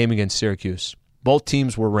 SDSU had a game against Syracuse. Both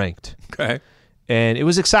teams were ranked. Okay. And it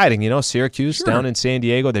was exciting, Syracuse down in San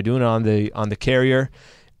Diego. They're doing it on the carrier,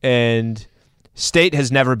 and State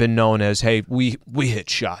has never been known as, hey, we hit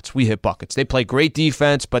shots, we hit buckets. They play great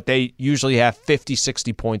defense, but they usually have 50,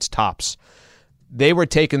 60 points tops. They were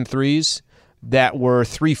taking threes that were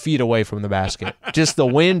 3 feet away from the basket. Just the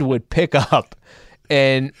wind would pick up,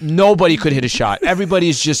 and nobody could hit a shot.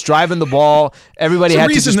 Everybody's just driving the ball. Everybody had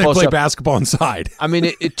to just reason they post play up. basketball inside. I mean,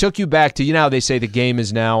 it took you back to, how they say the game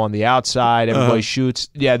is now on the outside. Everybody shoots.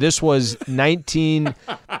 Yeah, this was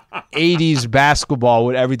 1980s basketball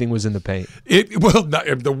when everything was in the paint.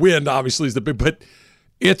 The wind obviously is the big, but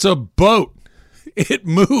it's a boat. It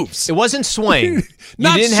moves. It wasn't swaying. You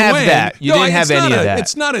Not didn't have swaying. that. You didn't have any of that.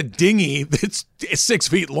 It's not a dinghy that's 6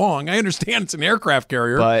 feet long. I understand it's an aircraft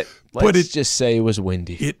carrier, But let's let's just say it was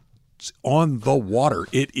windy. It's on the water.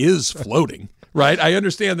 It is floating, right? I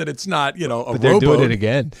understand that it's not, a But they're rowboat. doing it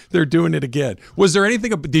again. They're doing it again. Was there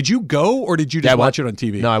anything? Did you go or did you just Yeah, I watch it went. on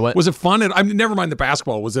TV? No, I went. Was it fun? Never mind the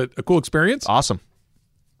basketball. Was it a cool experience? Awesome.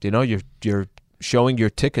 You're showing your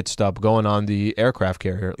ticket stub going on the aircraft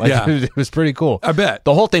carrier. Yeah. It was pretty cool. I bet.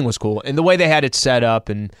 The whole thing was cool. And the way they had it set up,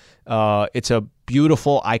 and it's a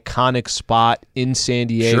beautiful, iconic spot in San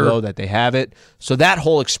Diego that they have it. So that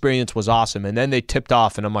whole experience was awesome. And then they tipped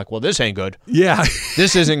off, and I'm like, well, this ain't good. Yeah.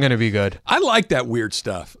 This isn't going to be good. I like that weird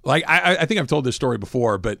stuff. Like I think I've told this story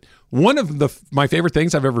before, but one of my favorite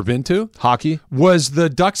things I've ever been to, Hockey, was the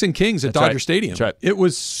Ducks and Kings at Dodger Stadium. That's right. It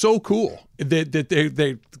was so cool. They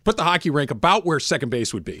put the hockey rink about where second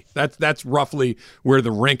base would be. That's roughly where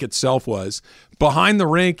the rink itself was. Behind the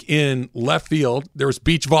rink in left field, there was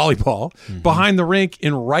beach volleyball. Mm-hmm. Behind the rink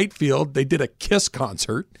in right field, they did a Kiss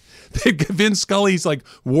concert. Vin Scully's like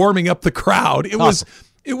warming up the crowd. It was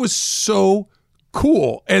so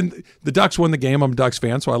cool. And the Ducks won the game. I'm a Ducks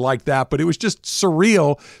fan, so I like that. But it was just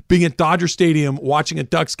surreal being at Dodger Stadium watching a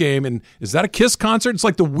Ducks game. And is that a Kiss concert? It's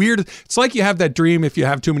like it's like you have that dream if you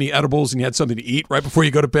have too many edibles and you had something to eat right before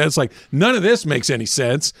you go to bed. It's like, none of this makes any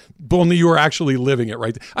sense. But only you were actually living it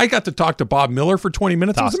right there. I got to talk to Bob Miller for 20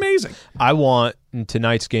 minutes. It was amazing. I want in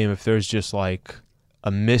tonight's game, if there's just like a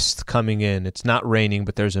mist coming in, it's not raining,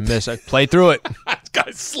 but there's a mist. Play through it. This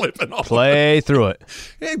guy's slipping all Play through it.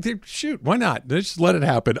 Hey, shoot, why not? Just let it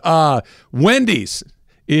happen. Wendy's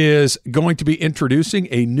is going to be introducing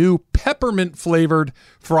a new peppermint flavored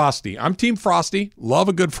Frosty. I'm Team Frosty. Love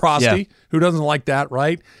a good Frosty. Yeah. Who doesn't like that,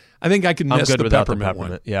 right? I think I can miss good the without peppermint, the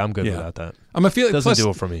one. Yeah, I'm good without that. I'm a feeling doesn't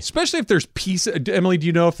do it for me. Especially if there's pieces. Emily, do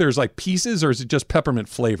you know if there's like pieces or is it just peppermint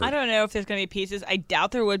flavored? I don't know if there's going to be pieces. I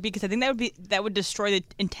doubt there would be because I think that would destroy the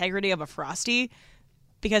integrity of a Frosty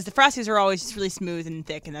because the Frosties are always just really smooth and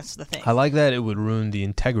thick, and that's the thing. I like that it would ruin the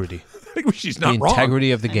integrity. I think she's not the wrong.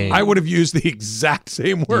 integrity of the game. I would have used the exact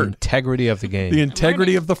same The word. integrity of the game. The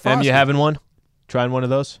integrity of the Frosty. Em, you having one? Trying one of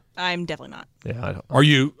those? I'm definitely not. Yeah, I don't. Are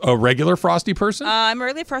you a regular Frosty person? I'm a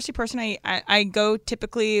really Frosty person. I go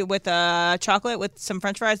typically with chocolate with some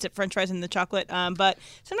French fries, dip French fries in the chocolate. But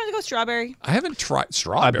sometimes I go strawberry. I haven't tried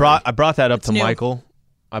strawberry. I brought that up to new. Michael.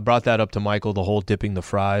 The whole dipping the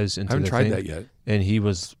fries into I haven't the tried thing. that yet. And he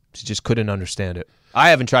just couldn't understand it. I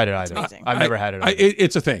haven't tried it either. amazing. I've never had it either.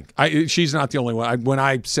 It's a thing. She's not the only one. When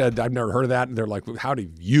I said I've never heard of that, and they're like, "How do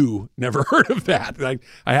you never heard of that?"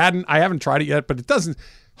 I haven't tried it yet, but it doesn't.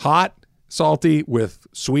 Hot, salty with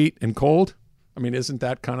sweet and cold. I mean, isn't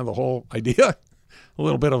that kind of the whole idea? A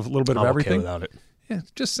little bit of I'm everything. okay without it. Yeah,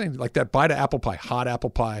 just saying, like that bite of apple pie, hot apple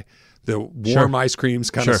pie, the warm ice creams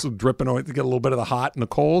kind of dripping on it. You get a little bit of the hot and the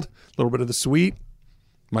cold, a little bit of the sweet.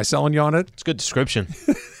 Am I selling you on it? It's a good description.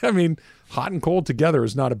 I mean, hot and cold together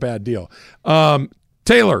is not a bad deal.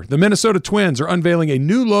 Taylor, the Minnesota Twins are unveiling a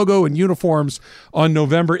new logo and uniforms on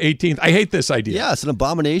November 18th. I hate this idea. Yeah, it's an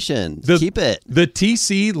abomination. Keep it. The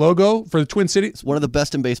TC logo for the Twin Cities, It's one of the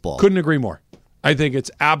best in baseball. couldn't agree more. I think it's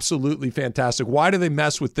absolutely fantastic. Why do they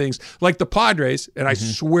mess with things like the Padres? And I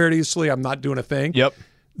swear to you, Slee, I'm not doing a thing. Yep.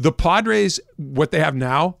 The Padres, what they have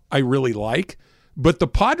now, I really like. But the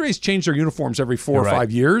Padres change their uniforms every 4 or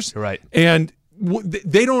 5 years. You're right. And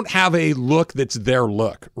they don't have a look that's their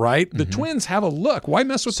look, right? The Twins have a look. Why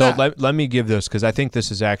mess with that? So let me give this, because I think this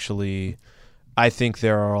is actually, I think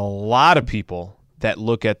there are a lot of people that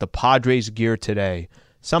look at the Padres gear today.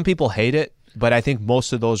 Some people hate it, but I think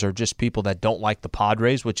most of those are just people that don't like the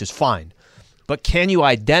Padres, which is fine. But can you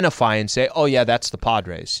identify and say, oh, yeah, that's the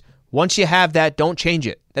Padres? Once you have that, don't change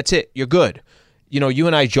it. That's it. You're good. You know, you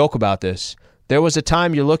and I joke about this. There was a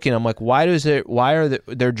time you're looking, I'm like, why are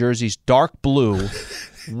their jerseys dark blue,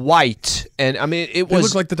 white? And I mean, they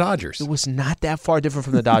look like the Dodgers. It was not that far different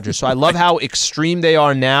from the Dodgers. So I love how extreme they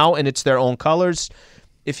are now, and it's their own colors.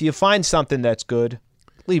 If you find something that's good,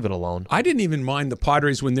 leave it alone. I didn't even mind the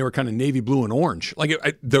Padres when they were kind of navy blue and orange. Like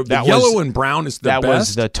the yellow and brown is the best. That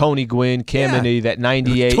was the Tony Gwynn, Caminiti, that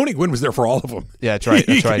 98. Tony Gwynn was there for all of them. Yeah, that's right.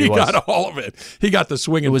 That's right. He He was. got all of it. He got the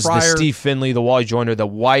swing It and was Fryer. the Steve Finley, the Wally Joyner, the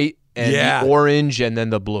white and the orange, and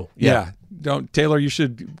then the blue. Yeah. Taylor, you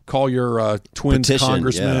should call your Twins Petition,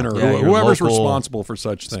 congressman or your whoever's local responsible for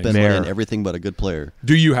such things. Spend money on everything but a good player.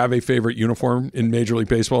 Do you have a favorite uniform in Major League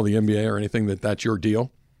Baseball, the NBA, or anything that's your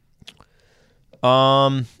deal?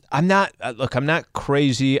 I'm not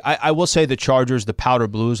crazy. I will say the Chargers, the powder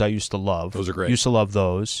blues, I used to love. Those are great. Used to love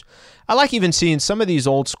those. I like even seeing some of these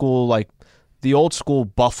old school, like the old school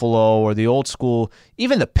Buffalo or the old school,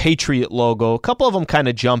 even the Patriot logo. A couple of them kind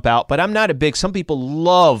of jump out, but I'm not a big. Some people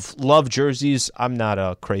love jerseys. I'm not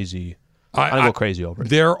a crazy. I don't go crazy over it.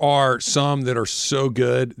 There are some that are so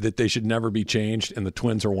good that they should never be changed, and the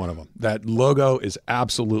Twins are one of them. That logo is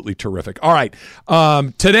absolutely terrific. All right,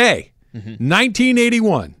 today,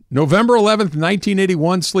 1981, November 11th,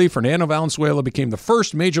 1981, Fernando Valenzuela became the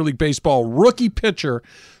first Major League Baseball rookie pitcher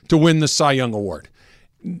to win the Cy Young Award.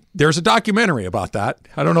 There's a documentary about that.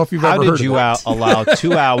 I don't know if you've ever heard of it. How did you allow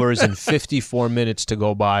 2 hours and 54 minutes to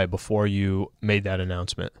go by before you made that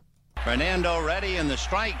announcement? Fernando ready, and the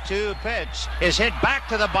strike two pitch is hit back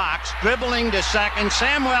to the box, dribbling to second.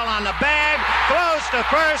 Samuel on the bag, throws to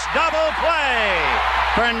first, double play.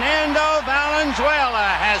 Fernando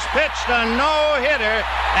Valenzuela has pitched a no-hitter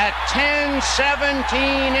at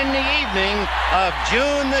 10:17 in the evening of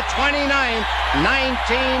June the 29th,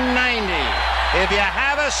 1990. If you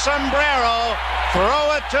have a sombrero,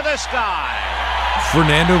 throw it to the sky.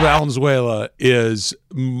 Fernando Valenzuela is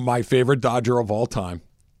my favorite Dodger of all time.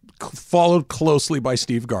 Followed closely by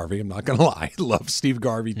Steve Garvey. I'm not going to lie. I love Steve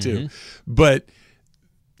Garvey too. But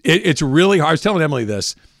it's really hard. I was telling Emily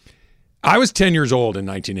this. I was 10 years old in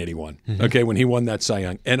 1981, okay, when he won that Cy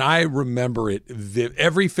Young. And I remember it.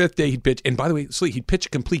 Every fifth day he'd pitch. And by the way, he'd pitch a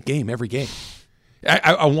complete game every game.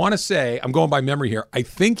 I want to say, I'm going by memory here, I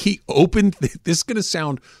think he opened, this is going to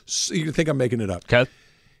sound, you think I'm making it up. Okay.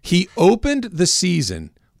 He opened the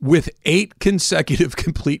season with 8 consecutive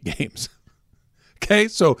complete games. Okay,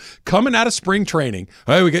 so coming out of spring training,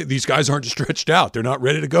 hey, these guys aren't stretched out. They're not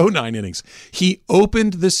ready to go 9 innings. He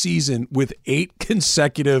opened the season with 8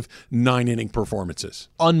 consecutive 9-inning performances.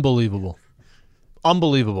 Unbelievable.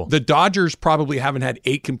 Unbelievable. The Dodgers probably haven't had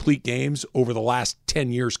 8 complete games over the last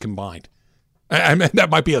 10 years combined. I mean, that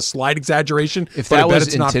might be a slight exaggeration, if but that I bet was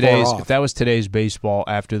it's in not today's, far off. if that was today's baseball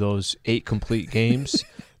after those 8 complete games,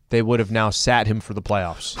 they would have now sat him for the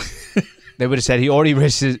playoffs. They would have said he already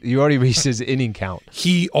reached his inning count.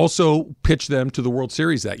 He also pitched them to the World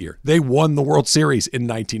Series that year. They won the World Series in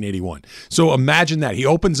 1981. So imagine that. He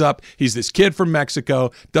opens up. He's this kid from Mexico,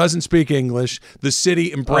 doesn't speak English. The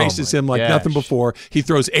city embraces him like nothing before. He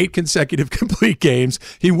throws 8 consecutive complete games.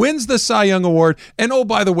 He wins the Cy Young Award. And, oh,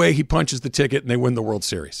 by the way, he punches the ticket and they win the World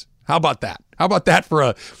Series. How about that? How about that for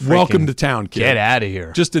a welcome to town kid? Get out of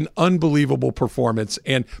here. Just an unbelievable performance.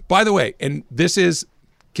 And, by the way, and this is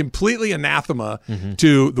completely anathema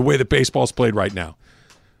to the way that baseball's played right now.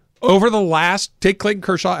 Over the last, take Clayton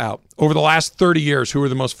Kershaw out, over the last 30 years, who are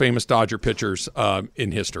the most famous Dodger pitchers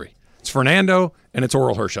in history? It's Fernando and it's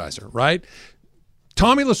Orel Hershiser, right?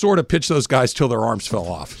 Tommy Lasorda pitched those guys till their arms fell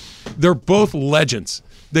off. They're both legends.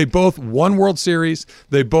 They both won World Series.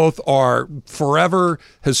 They both are forever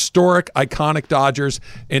historic, iconic Dodgers,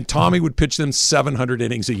 and Tommy would pitch them 700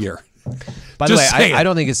 innings a year. By the way, I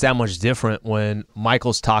don't think it's that much different when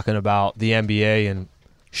Michael's talking about the NBA and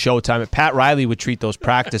Showtime. Pat Riley would treat those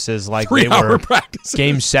practices like they were practices.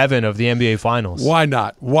 Game 7 of the NBA Finals. Why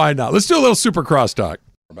not? Why not? Let's do a little Super Crosstalk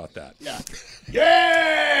about that.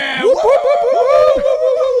 Yeah! Woo, woo, woo,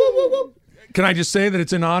 woo, woo, woo. Can I just say that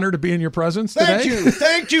it's an honor to be in your presence today?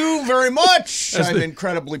 Thank you very much. I'm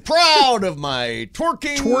incredibly proud of my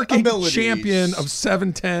twerking abilities. Champion of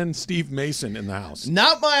 7'10", Steve Mason in the house.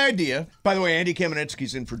 Not my idea. By the way, Andy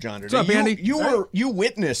Kamenetsky's in for John today. What's up, Andy? You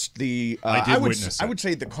witnessed the. I witness it. I would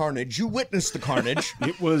say the carnage. You witnessed the carnage.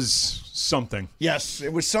 It was something. Yes,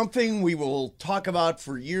 it was something we will talk about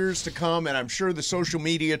for years to come, and I'm sure the social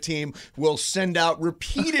media team will send out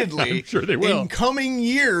repeatedly. I'm sure they will. In coming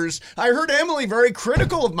years. I heard Emily very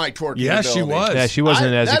critical of my twerking ability. She was. Yeah, she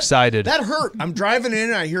wasn't as excited. That hurt. I'm driving in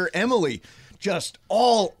and I hear Emily just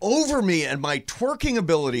all over me and my twerking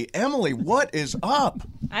ability. Emily, what is up?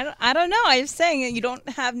 I don't know. I'm just saying that you don't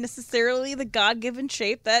have necessarily the God-given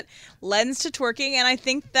shape that lends to twerking, and I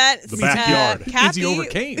think that the backyard. Easy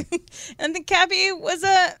overcame. And I think Cappy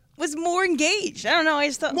was more engaged. I don't know. I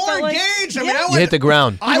just thought more engaged. Like, I mean, you hit the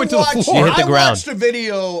ground. I went to the floor. You hit the ground. I watched a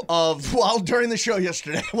video of during the show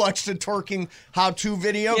yesterday. I watched a twerking how-to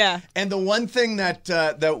video. Yeah. And the one thing that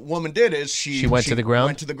that woman did is she went to the ground.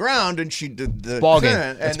 Went to the ground and she did the ball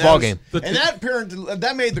game. It's ball game. And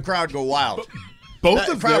that made the crowd go wild. Both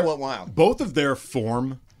of crowd went wild. Both of their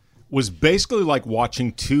form was basically like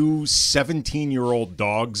watching 2 17-year-old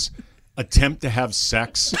dogs attempt to have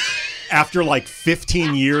sex after like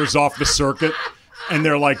 15 years off the circuit, and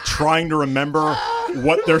they're like trying to remember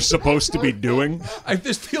what they're supposed to be doing.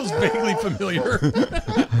 This feels vaguely familiar.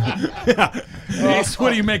 Ace,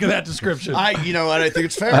 what do you make of that description? You know what? I think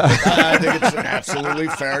it's fair. I think it's an absolutely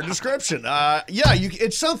fair description.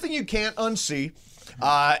 It's something you can't unsee.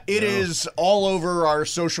 It is all over our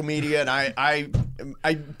social media, and I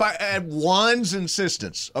at Juan's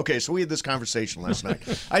insistence. Okay, so we had this conversation last night.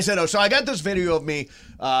 I said, so I got this video of me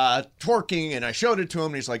twerking, and I showed it to him,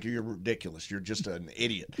 and he's like, "You're ridiculous. You're just an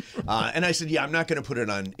idiot." And I said, "Yeah, I'm not going to put it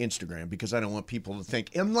on Instagram because I don't want people to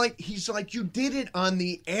think." And he's like, "You did it on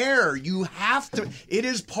the air. You have to. It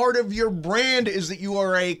is part of your brand. Is that you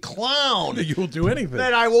are a clown. You will do anything.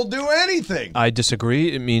 That I will do anything." I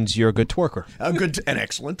disagree. It means you're a good twerker. An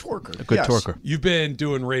excellent twerker. A good twerker. You've been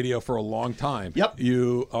doing radio for a long time. Yep.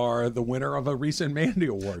 You are the winner of a recent Mandy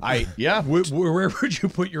Award. Where would you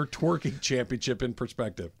put your twerking championship in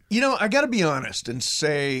perspective? You know, I got to be honest and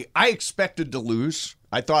say I expected to lose.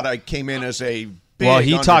 I thought I came in as a big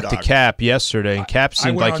he underdog. talked to Cap yesterday, and Cap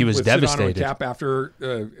seemed like he was Sedano and devastated. Cap after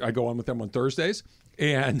I go on with them on Thursdays,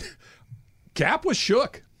 and Cap was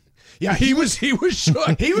shook. Yeah, he was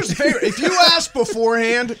shook. He was the favorite. If you asked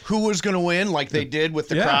beforehand who was going to win, like they did with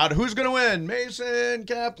the crowd, who's going to win? Mason,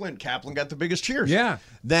 Kaplan. Kaplan got the biggest cheers. Yeah.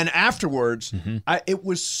 Then afterwards, it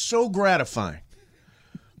was so gratifying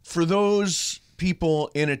for those people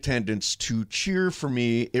in attendance to cheer for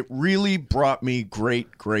me. It really brought me great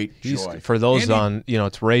joy. For those on,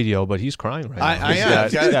 it's radio, but he's crying right now.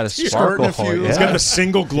 He's got a sparkle. He's got a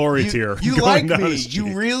single glory tear. You like me.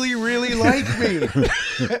 You really, really like me.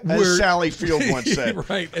 As Sally Field once said.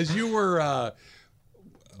 Right. As you were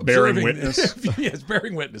bearing witness. Yes,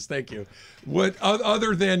 bearing witness. Thank you. What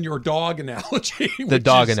other than your dog analogy? The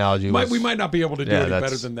dog analogy. We might not be able to do any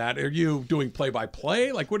better than that. Are you doing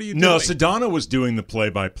play-by-play? Like, what are you doing? No, Sedano was doing the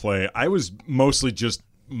play-by-play. I was mostly just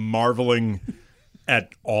marveling at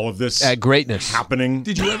all of this at greatness happening.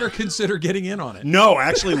 Did you ever consider getting in on it? No,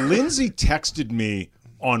 actually, Lindsay texted me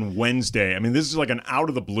on Wednesday. I mean, this is like an out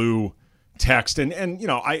of the blue text, and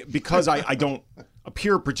because I don't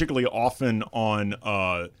appear particularly often on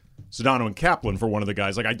Sedano and Kaplan for one of the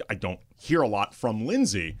guys. Like I don't hear a lot from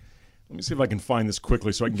Lindsay. Let me see if I can find this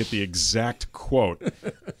quickly so I can get the exact quote.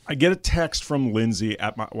 I get a text from Lindsay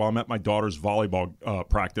while I'm at my daughter's volleyball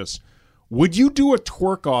practice. Would you do a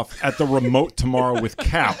twerk off at the remote tomorrow with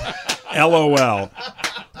Cap? LOL.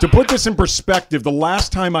 To put this in perspective, the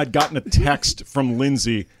last time I'd gotten a text from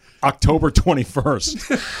Lindsay, October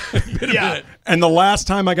 21st. Yeah. And the last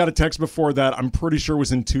time I got a text before that, I'm pretty sure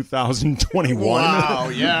was in 2021. Wow,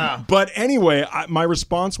 yeah. But anyway, my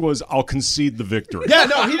response was, I'll concede the victory. Yeah,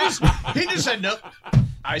 no, he just said, no,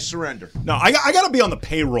 I surrender. No, I got to be on the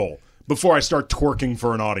payroll before I start twerking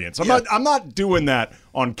for an audience. I'm not doing that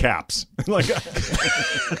on Caps. Like,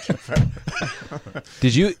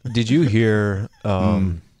 Did you hear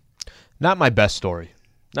not my best story?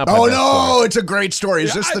 Story. It's a great story.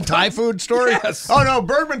 Is this the Thai food story? Yes. Oh, no,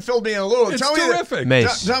 Bergman filled me in a little. It's tell terrific.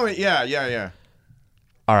 Mace. Tell me, yeah.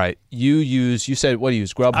 All right, you said, what do you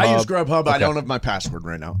use, Grubhub? I use Grubhub. Okay. I don't have my password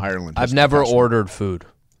right now. Ireland. I've never ordered food.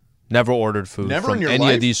 Never ordered food Never from in your any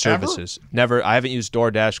life? of these services. Ever? Never. I haven't used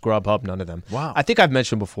DoorDash, Grubhub, none of them. Wow. I think I've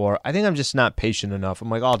mentioned before, I think I'm just not patient enough. I'm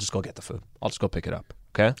like, I'll just go get the food. I'll just go pick it up.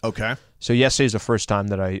 Okay? Okay. So yesterday's the first time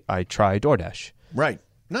that I tried DoorDash. Right.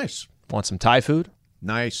 Nice. Want some Thai food?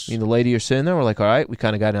 Nice. Me and the lady are sitting there. We're like, all right, we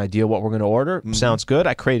kind of got an idea what we're going to order. Mm-hmm. Sounds good.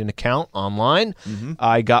 I create an account online. Mm-hmm.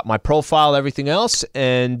 I got my profile, everything else,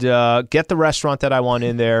 and get the restaurant that I want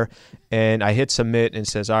in there. And I hit submit and it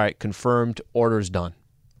says, all right, confirmed, order's done.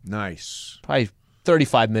 Nice. Probably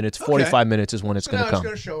 35 minutes, 45 minutes is when it's going to come. It's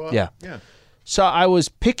going to show up. Yeah. Yeah. So I was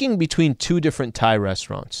picking between two different Thai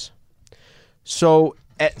restaurants. So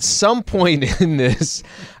at some point in this,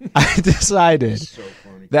 I decided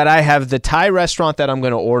that I have the Thai restaurant that I'm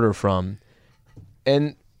going to order from.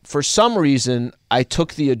 And for some reason, I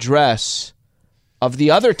took the address of the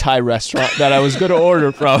other Thai restaurant that I was going to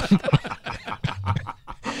order from.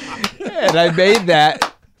 And I made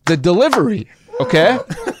that the delivery. Okay?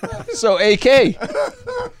 So, AK,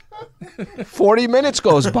 40 minutes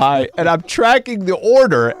goes by, and I'm tracking the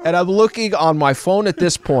order, and I'm looking on my phone at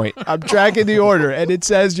this point. I'm tracking the order, and it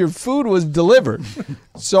says your food was delivered.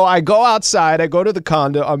 So I go outside. I go to the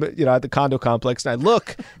condo, at the condo complex, and I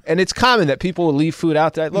look, and it's common that people will leave food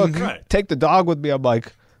out there. Look, take the dog with me. I'm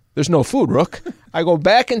like, there's no food, Rook. I go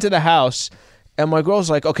back into the house. And my girl's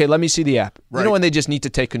like, okay, let me see the app. Right. You know when they just need to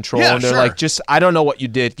take control Yeah, and they're sure. like, I don't know what you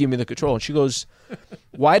did. Give me the control. And she goes,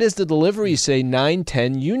 why does the delivery say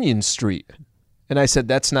 910 Union Street? And I said,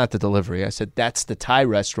 that's not the delivery. I said, that's the Thai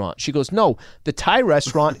restaurant. She goes, no, the Thai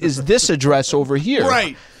restaurant is this address over here.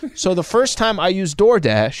 Right. So the first time I used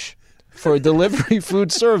DoorDash for a delivery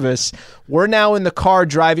food service, we're now in the car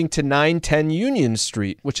driving to 910 Union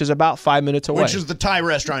Street, which is about 5 minutes away. Which is the Thai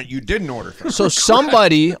restaurant you didn't order from. So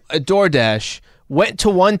somebody at DoorDash went to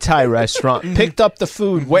one Thai restaurant, picked up the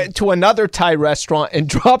food, went to another Thai restaurant, and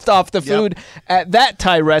dropped off the food at that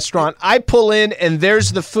Thai restaurant. I pull in, and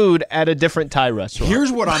there's the food at a different Thai restaurant.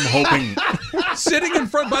 Here's what I'm hoping. Sitting in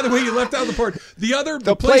front, by the way, you left out the part.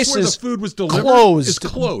 The place where the is food was delivered is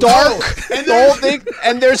closed. Dark, and the whole thing,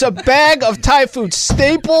 and there's a bag of Thai food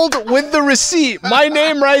stapled with the receipt. My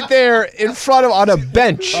name right there in front of on a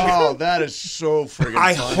bench. Oh, that is so friggin'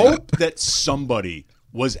 I funny. hope that somebody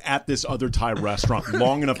was at this other Thai restaurant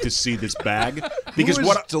long enough to see this bag, because Who is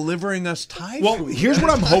what delivering us Thai well, food? here's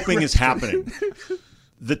what I'm hoping is happening.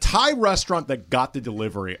 The Thai restaurant that got the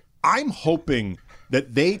delivery, I'm hoping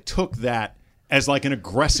that they took that as like an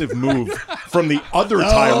aggressive move from the other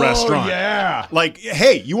Thai restaurant. Yeah. Like,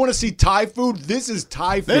 hey, you want to see Thai food? This is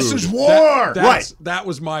Thai food. This is war. That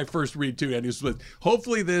was my first read too, and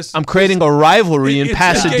hopefully this. I'm creating a rivalry in it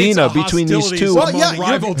Pasadena creates a between these hostilities two. among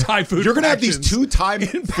rival Thai food. You're going to have these factions two Thai in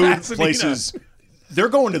food Pasadena. places. They're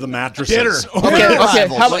going to the mattresses. Dinner. Okay.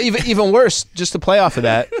 How about even worse? Just to play off of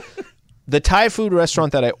that, the Thai food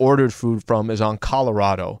restaurant that I ordered food from is on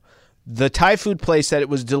Colorado. The Thai food place that it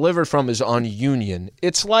was delivered from is on Union.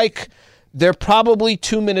 It's like they're probably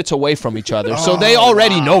 2 minutes away from each other, so they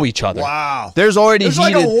already know each other. Wow. There's already There's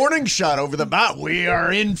heated. like a warning shot over the bat.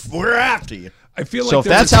 We're after you. I feel So like if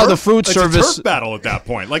that's how the food It's service. a turf battle at that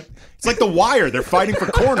point. Like it's like The Wire. They're fighting for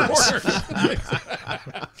corners.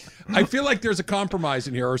 I feel like there's a compromise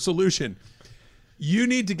in here or a solution. You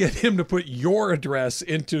need to get him to put your address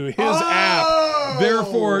into his app.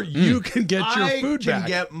 Therefore, you can get your food I can back.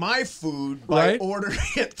 get my food by Right? ordering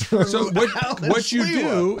it through. So what you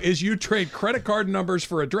do is you trade credit card numbers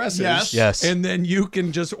for addresses. Yes. And then you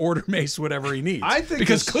can just order Mace whatever he needs. I think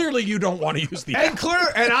because this- clearly you don't want to use the app.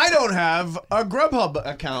 And I don't have a Grubhub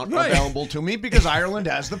account Right. available to me because Ireland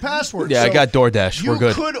has the password. Yeah, I So got DoorDash. We're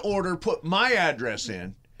good. You could put my address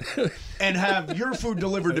in, and have your food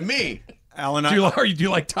delivered to me. Alan, Do you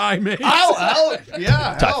like Thai, Mace?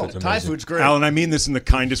 Thai food's great. Alan, I mean this in the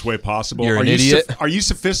kindest way possible. You're are an you idiot. Are you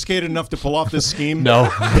sophisticated enough to pull off this scheme? No.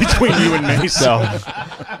 Between you and Mace? No.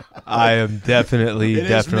 I am definitely It is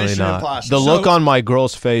definitely mission not. impossible. The look on my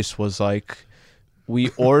girl's face was like, we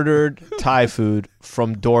ordered Thai food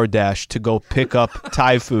from DoorDash to go pick up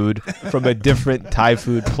Thai food from a different Thai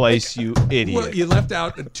food place, you idiot. Well, you left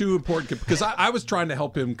out two important because I was trying to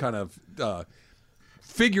help him kind of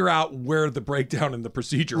figure out where the breakdown in the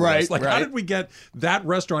procedure was. Like, how did we get that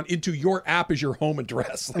restaurant into your app as your home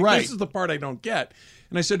address? Like, this is the part I don't get.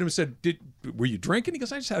 And I said to him, were you drinking? He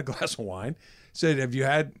goes, I just had a glass of wine. Said, have you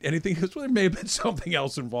had anything? Because there may have been something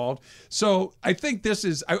else involved. So I think this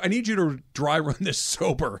is, I need you to dry run this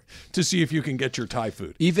sober to see if you can get your Thai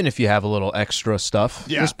food. Even if you have a little extra stuff,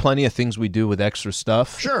 Yeah. there's plenty of things we do with extra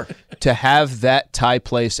stuff. Sure. To have that Thai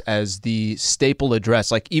place as the staple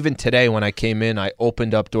address, like even today when I came in, I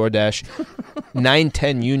opened up DoorDash,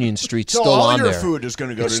 910 Union Street, So still all on your there. food is going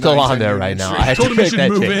to go It's to still on 910 there Union right now. Street. I had Told to him you make should that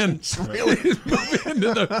move change. in. Move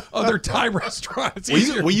into the other Thai restaurant. It's Well,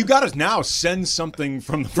 easier. you got to now send something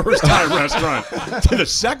from the first Thai restaurant to the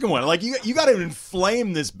second one. Like you got to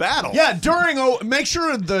inflame this battle. Yeah, make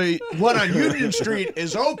sure the one on Union Street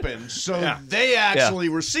is open so they actually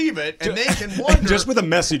receive it and they can wonder. Just with a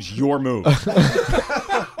message, your move.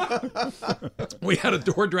 We had a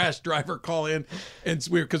DoorDash driver call in, and it's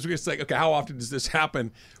weird because we was like, okay, how often does this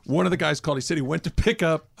happen? One of the guys called. He said he went to pick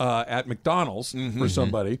up at McDonald's for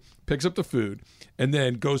somebody, picks up the food, and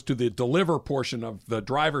then goes to the deliver portion of the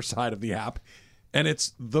driver side of the app, and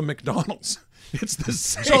it's the McDonald's. It's the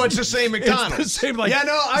same. So it's the same McDonald's. It's the same. Like, Yeah,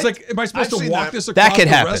 no, it's like, am I supposed I've to seen walk that. this across That could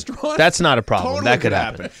the happen. restaurant? That's not a problem. Totally that could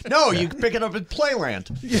happen. No, you can pick it up at Playland.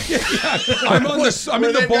 I'm on this. I'm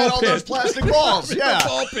Where in the they've ball got all pit. those plastic balls. I'm in Yeah. the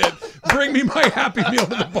ball pit. Bring me my Happy Meal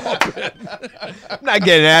to the ball pit. I'm not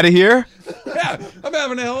getting out of here. Yeah, I'm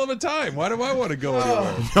having a hell of a time. Why do I want to go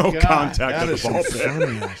anywhere? No God, contact that at the is ball some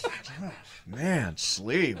pit. funny- Man,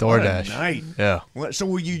 sleep. DoorDash. What a night. Yeah. So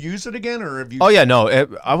will you use it again, or have you? Oh yeah, no.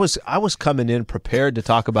 I was coming in prepared to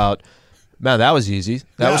talk about Man, that was easy.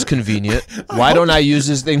 That was convenient. Why don't I use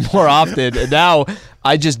this thing more often? And now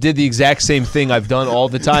I just did the exact same thing I've done all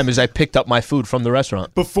the time as I picked up my food from the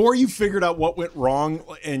restaurant. Before you figured out what went wrong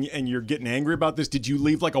and you're getting angry about this, did you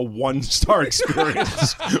leave like a 1-star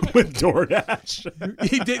experience with DoorDash?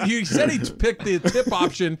 He did. He said he picked the tip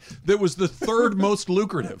option that was the third most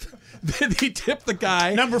lucrative. Then he tipped the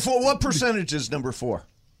guy. Number 4. What percentage is number 4?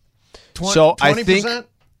 So 20%?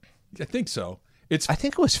 I think so. I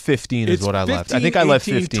think it was 15 is what I 15, left. I think I left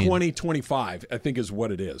 18, 15. 20, 25, I think is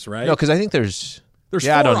what it is, right? No, because I think there's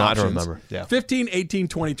yeah, I four don't know. options. I don't remember. Yeah. 15, 18,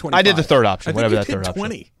 20, 25. I did the third option, I think whatever you that third picked option.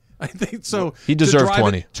 20. I think so. He deserved to drive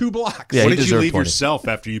 20. It 2 blocks. Yeah, What he did you deserved leave 20. yourself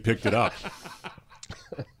after you picked it up?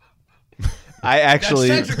 I actually,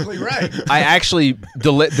 That's technically right. I actually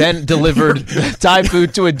then delivered Thai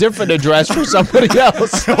food to a different address for somebody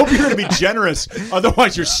else. I hope you're going to be generous.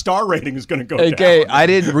 Otherwise, your star rating is going to go Okay, down. I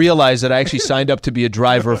didn't realize that I actually signed up to be a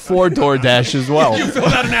driver for DoorDash as well. You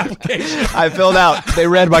filled out an application. I filled out. They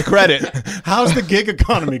read my credit. How's the gig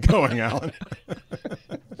economy going, Alan?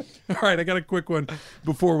 All right, I got a quick one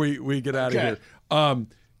before we get out of here.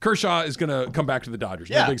 Kershaw is going to come back to the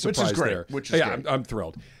Dodgers. Yeah, no big surprise which is great. there. Which is yeah, great. I'm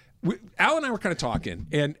thrilled. Al and I were kind of talking,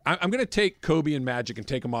 and I'm going to take Kobe and Magic and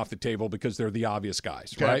take them off the table because they're the obvious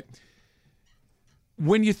guys, right?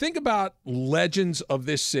 When you think about legends of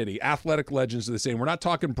this city, athletic legends of the city, we're not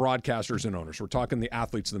talking broadcasters and owners. We're talking the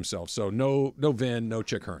athletes themselves. So no Vin, no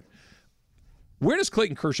Chick Hearn. Where does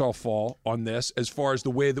Clayton Kershaw fall on this as far as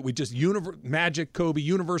the way that we just Magic, Kobe,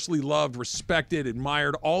 universally loved, respected,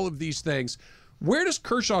 admired, all of these things? Where does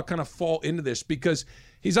Kershaw kind of fall into this? Because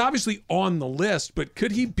he's obviously on the list, but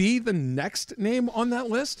could he be the next name on that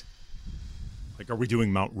list? Like, are we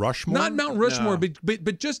doing Mount Rushmore? Not Mount Rushmore, No.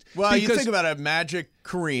 but just Well, because, you think about it, Magic,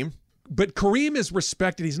 Kareem. But Kareem is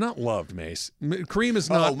respected. He's not loved, Mace. Kareem is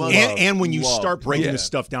not loved. And when you Loved. start breaking Yeah. this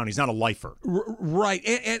stuff down, he's not a lifer. Right.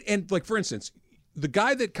 And like, for instance, the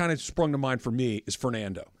guy that kind of sprung to mind for me is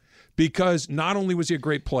Fernando. Because not only was he a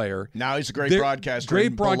great player, Now he's a great broadcaster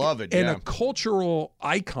and beloved. and yeah. a cultural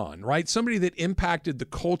icon, right? Somebody that impacted the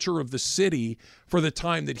culture of the city for the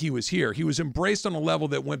time that he was here. He was embraced on a level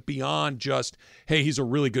that went beyond just, hey, he's a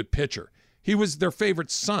really good pitcher. He was their favorite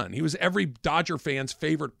son. He was every Dodger fan's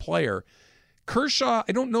favorite player. Kershaw,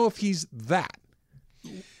 I don't know if he's that.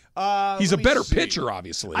 He's a better pitcher,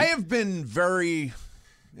 obviously. I have been very.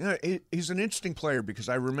 He's an interesting player because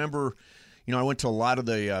I remember, I went to a lot of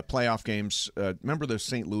the playoff games. Remember the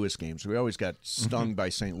St. Louis games? We always got stung by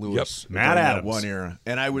St. Louis. Matt during that Adams. one era,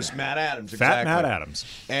 and I was Matt Adams. Fat Exactly. Matt Adams.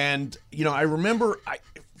 And I remember.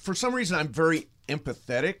 For some reason, I'm very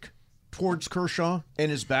empathetic towards Kershaw and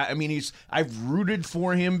his bat. I mean, I've rooted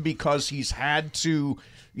for him because he's had to.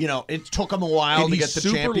 It took him a while And to he's get the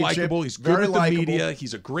super championship. likable. He's good Very with the likable. media.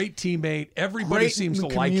 He's a great teammate. Everybody Great seems in to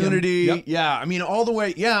the like him. community. Yep. Yeah, I mean, all the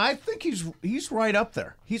way. Yeah, I think he's right up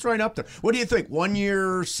there. He's right up there. What do you think? 1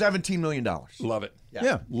 year, $17 million. Love it.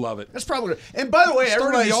 Yeah. Love it. That's probably. And by the way, Started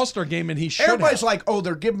everybody's the All-Star game, and he should everybody's have. like, oh,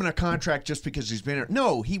 they're giving him a contract just because he's been here.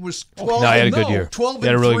 No, he was 12. No, he had a good year. 12 He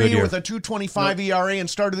had a and really good 3 year. with a 2.25 ERA and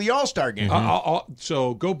started the All-Star game.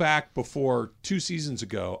 So go back before 2 seasons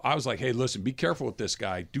ago. I was like, hey, listen, be careful with this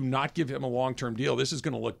guy. Do not give him a long-term deal. This is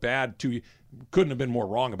going to look bad to you. Couldn't have been more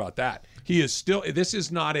wrong about that. He is still. This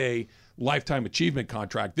is not a lifetime achievement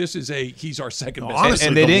contract. This is he's our second best. honestly,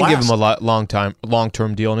 And they the didn't give him a last-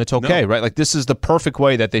 long-term deal, and it's okay, right? Like, this is the perfect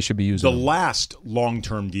way that they should be using The him. last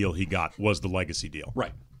long-term deal he got was the legacy deal.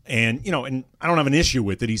 Right. And, and I don't have an issue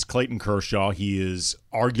with it. He's Clayton Kershaw. He is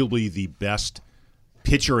arguably the best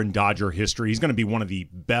pitcher in Dodger history. He's going to be one of the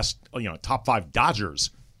best, top 5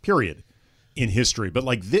 Dodgers, period, in history. But,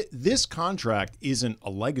 like, this contract isn't a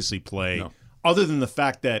legacy play other than the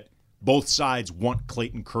fact that both sides want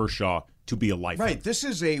Clayton Kershaw to be a lifer. Right. This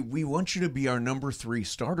is we want you to be our number 3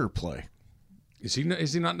 starter play. Is he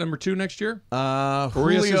not number 2 next year?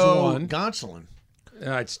 Julio is 1. Gonsolin.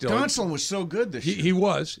 It's still Gonsolin was so good this year. He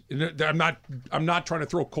was. I'm not trying to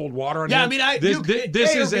throw cold water on Yeah, him. I mean,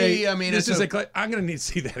 this is A or B, I mean, this it's is I'm going to need to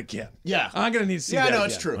see that again. Yeah. I'm going to need to see Yeah, that no, again.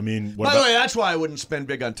 it's true. I mean, by the way, that's why I wouldn't spend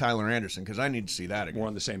big on Tyler Anderson because I need to see that again. We're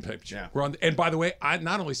on the same page. Yeah. And by the way, I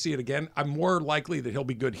not only see it again, I'm more likely that he'll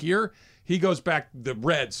be good here. He goes back. The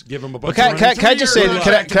Reds give him a bunch. Can of I just say,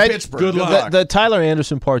 Good luck. the Tyler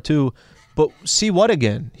Anderson part too? But see what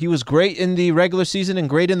again? He was great in the regular season and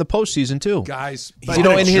great in the postseason too. Guys,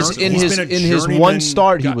 in his one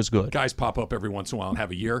start, he was good. Guys pop up every once in a while and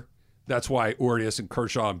have a year. That's why Urias and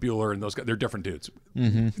Kershaw and Buehler and those guys, they're different dudes.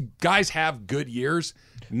 Mm-hmm. Guys have good years.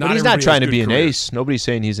 But he's not trying to be an ace. Nobody's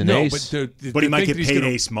saying he's an ace. But he might get paid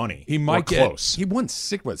ace money. He might get close. He won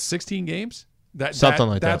 16 games. Something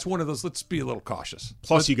like that. That's one of those. Let's be a little cautious.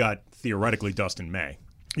 Plus, you got theoretically Dustin May.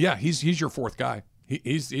 Yeah, he's your fourth guy.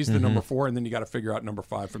 He's the number 4, and then you got to figure out number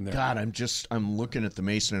 5 from there. God, I'm looking at the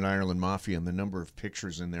Mason and Ireland Mafia, and the number of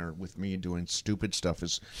pictures in there with me doing stupid stuff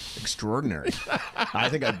is extraordinary. I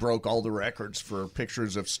think I broke all the records for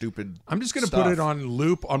pictures of stupid. I'm just going to stuff. put it on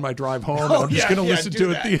loop on my drive home. I'm just going to listen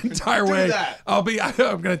to it the entire way. I'm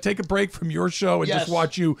going to take a break from your show and just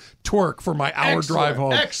watch you twerk for my hour drive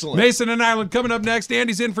home. Excellent. Mason and Ireland coming up next.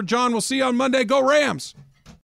 Andy's in for John. We'll see you on Monday. Go Rams.